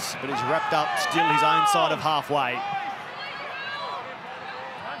Elliott, but he's wrapped up still his own side of halfway.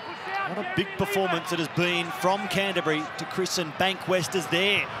 What a big performance it has been from Canterbury to christen Bankwest as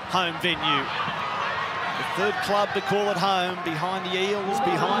their home venue. The 3rd club to call it home, behind the Eels,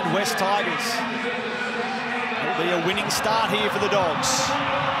 behind West Tigers. It'll be a winning start here for the Dogs.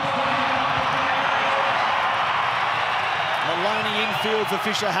 Maloney infield for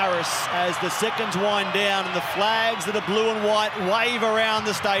Fisher-Harris as the seconds wind down and the flags that are blue and white wave around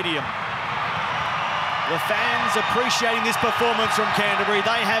the stadium. The fans appreciating this performance from Canterbury.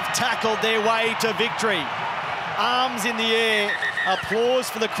 They have tackled their way to victory. Arms in the air, applause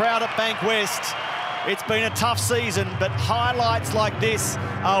for the crowd at Bankwest It's been a tough season, but highlights like this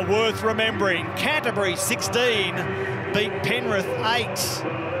are worth remembering. Canterbury 16 beat Penrith 8.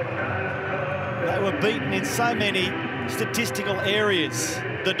 They were beaten in so many statistical areas,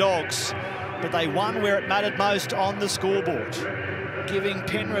 the Dogs, but they won where it mattered most on the scoreboard, giving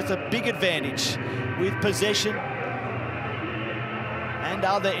Penrith a big advantage with possession and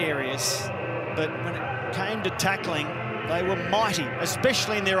other areas. But when it came to tackling, they were mighty,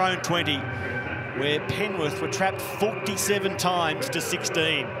 especially in their own 20, where Penrith were trapped 47 times to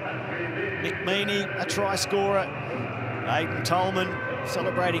 16. Nick Meaney, a try scorer. Aidan Tolman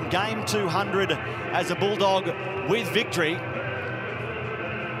celebrating game 200 as a Bulldog with victory.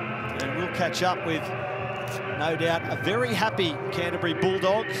 And we'll catch up with, no doubt, a very happy Canterbury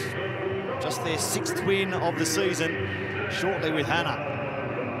Bulldogs. Just their 6th win of the season, shortly with Hannah.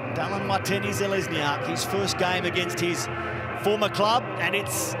 Dallin Watene-Zelezniak, his first game against his former club, and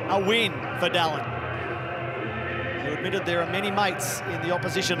it's a win for Dallin, who admitted there are many mates in the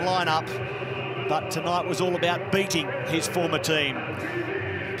opposition lineup, but tonight was all about beating his former team.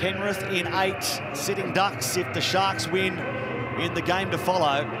 Penrith in 8, sitting ducks if the Sharks win in the game to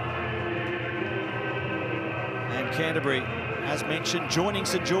follow. And Canterbury, as mentioned, joining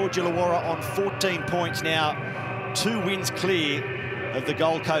St George Illawarra on 14 points now, 2 wins clear of the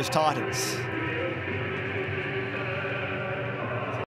Gold Coast Titans.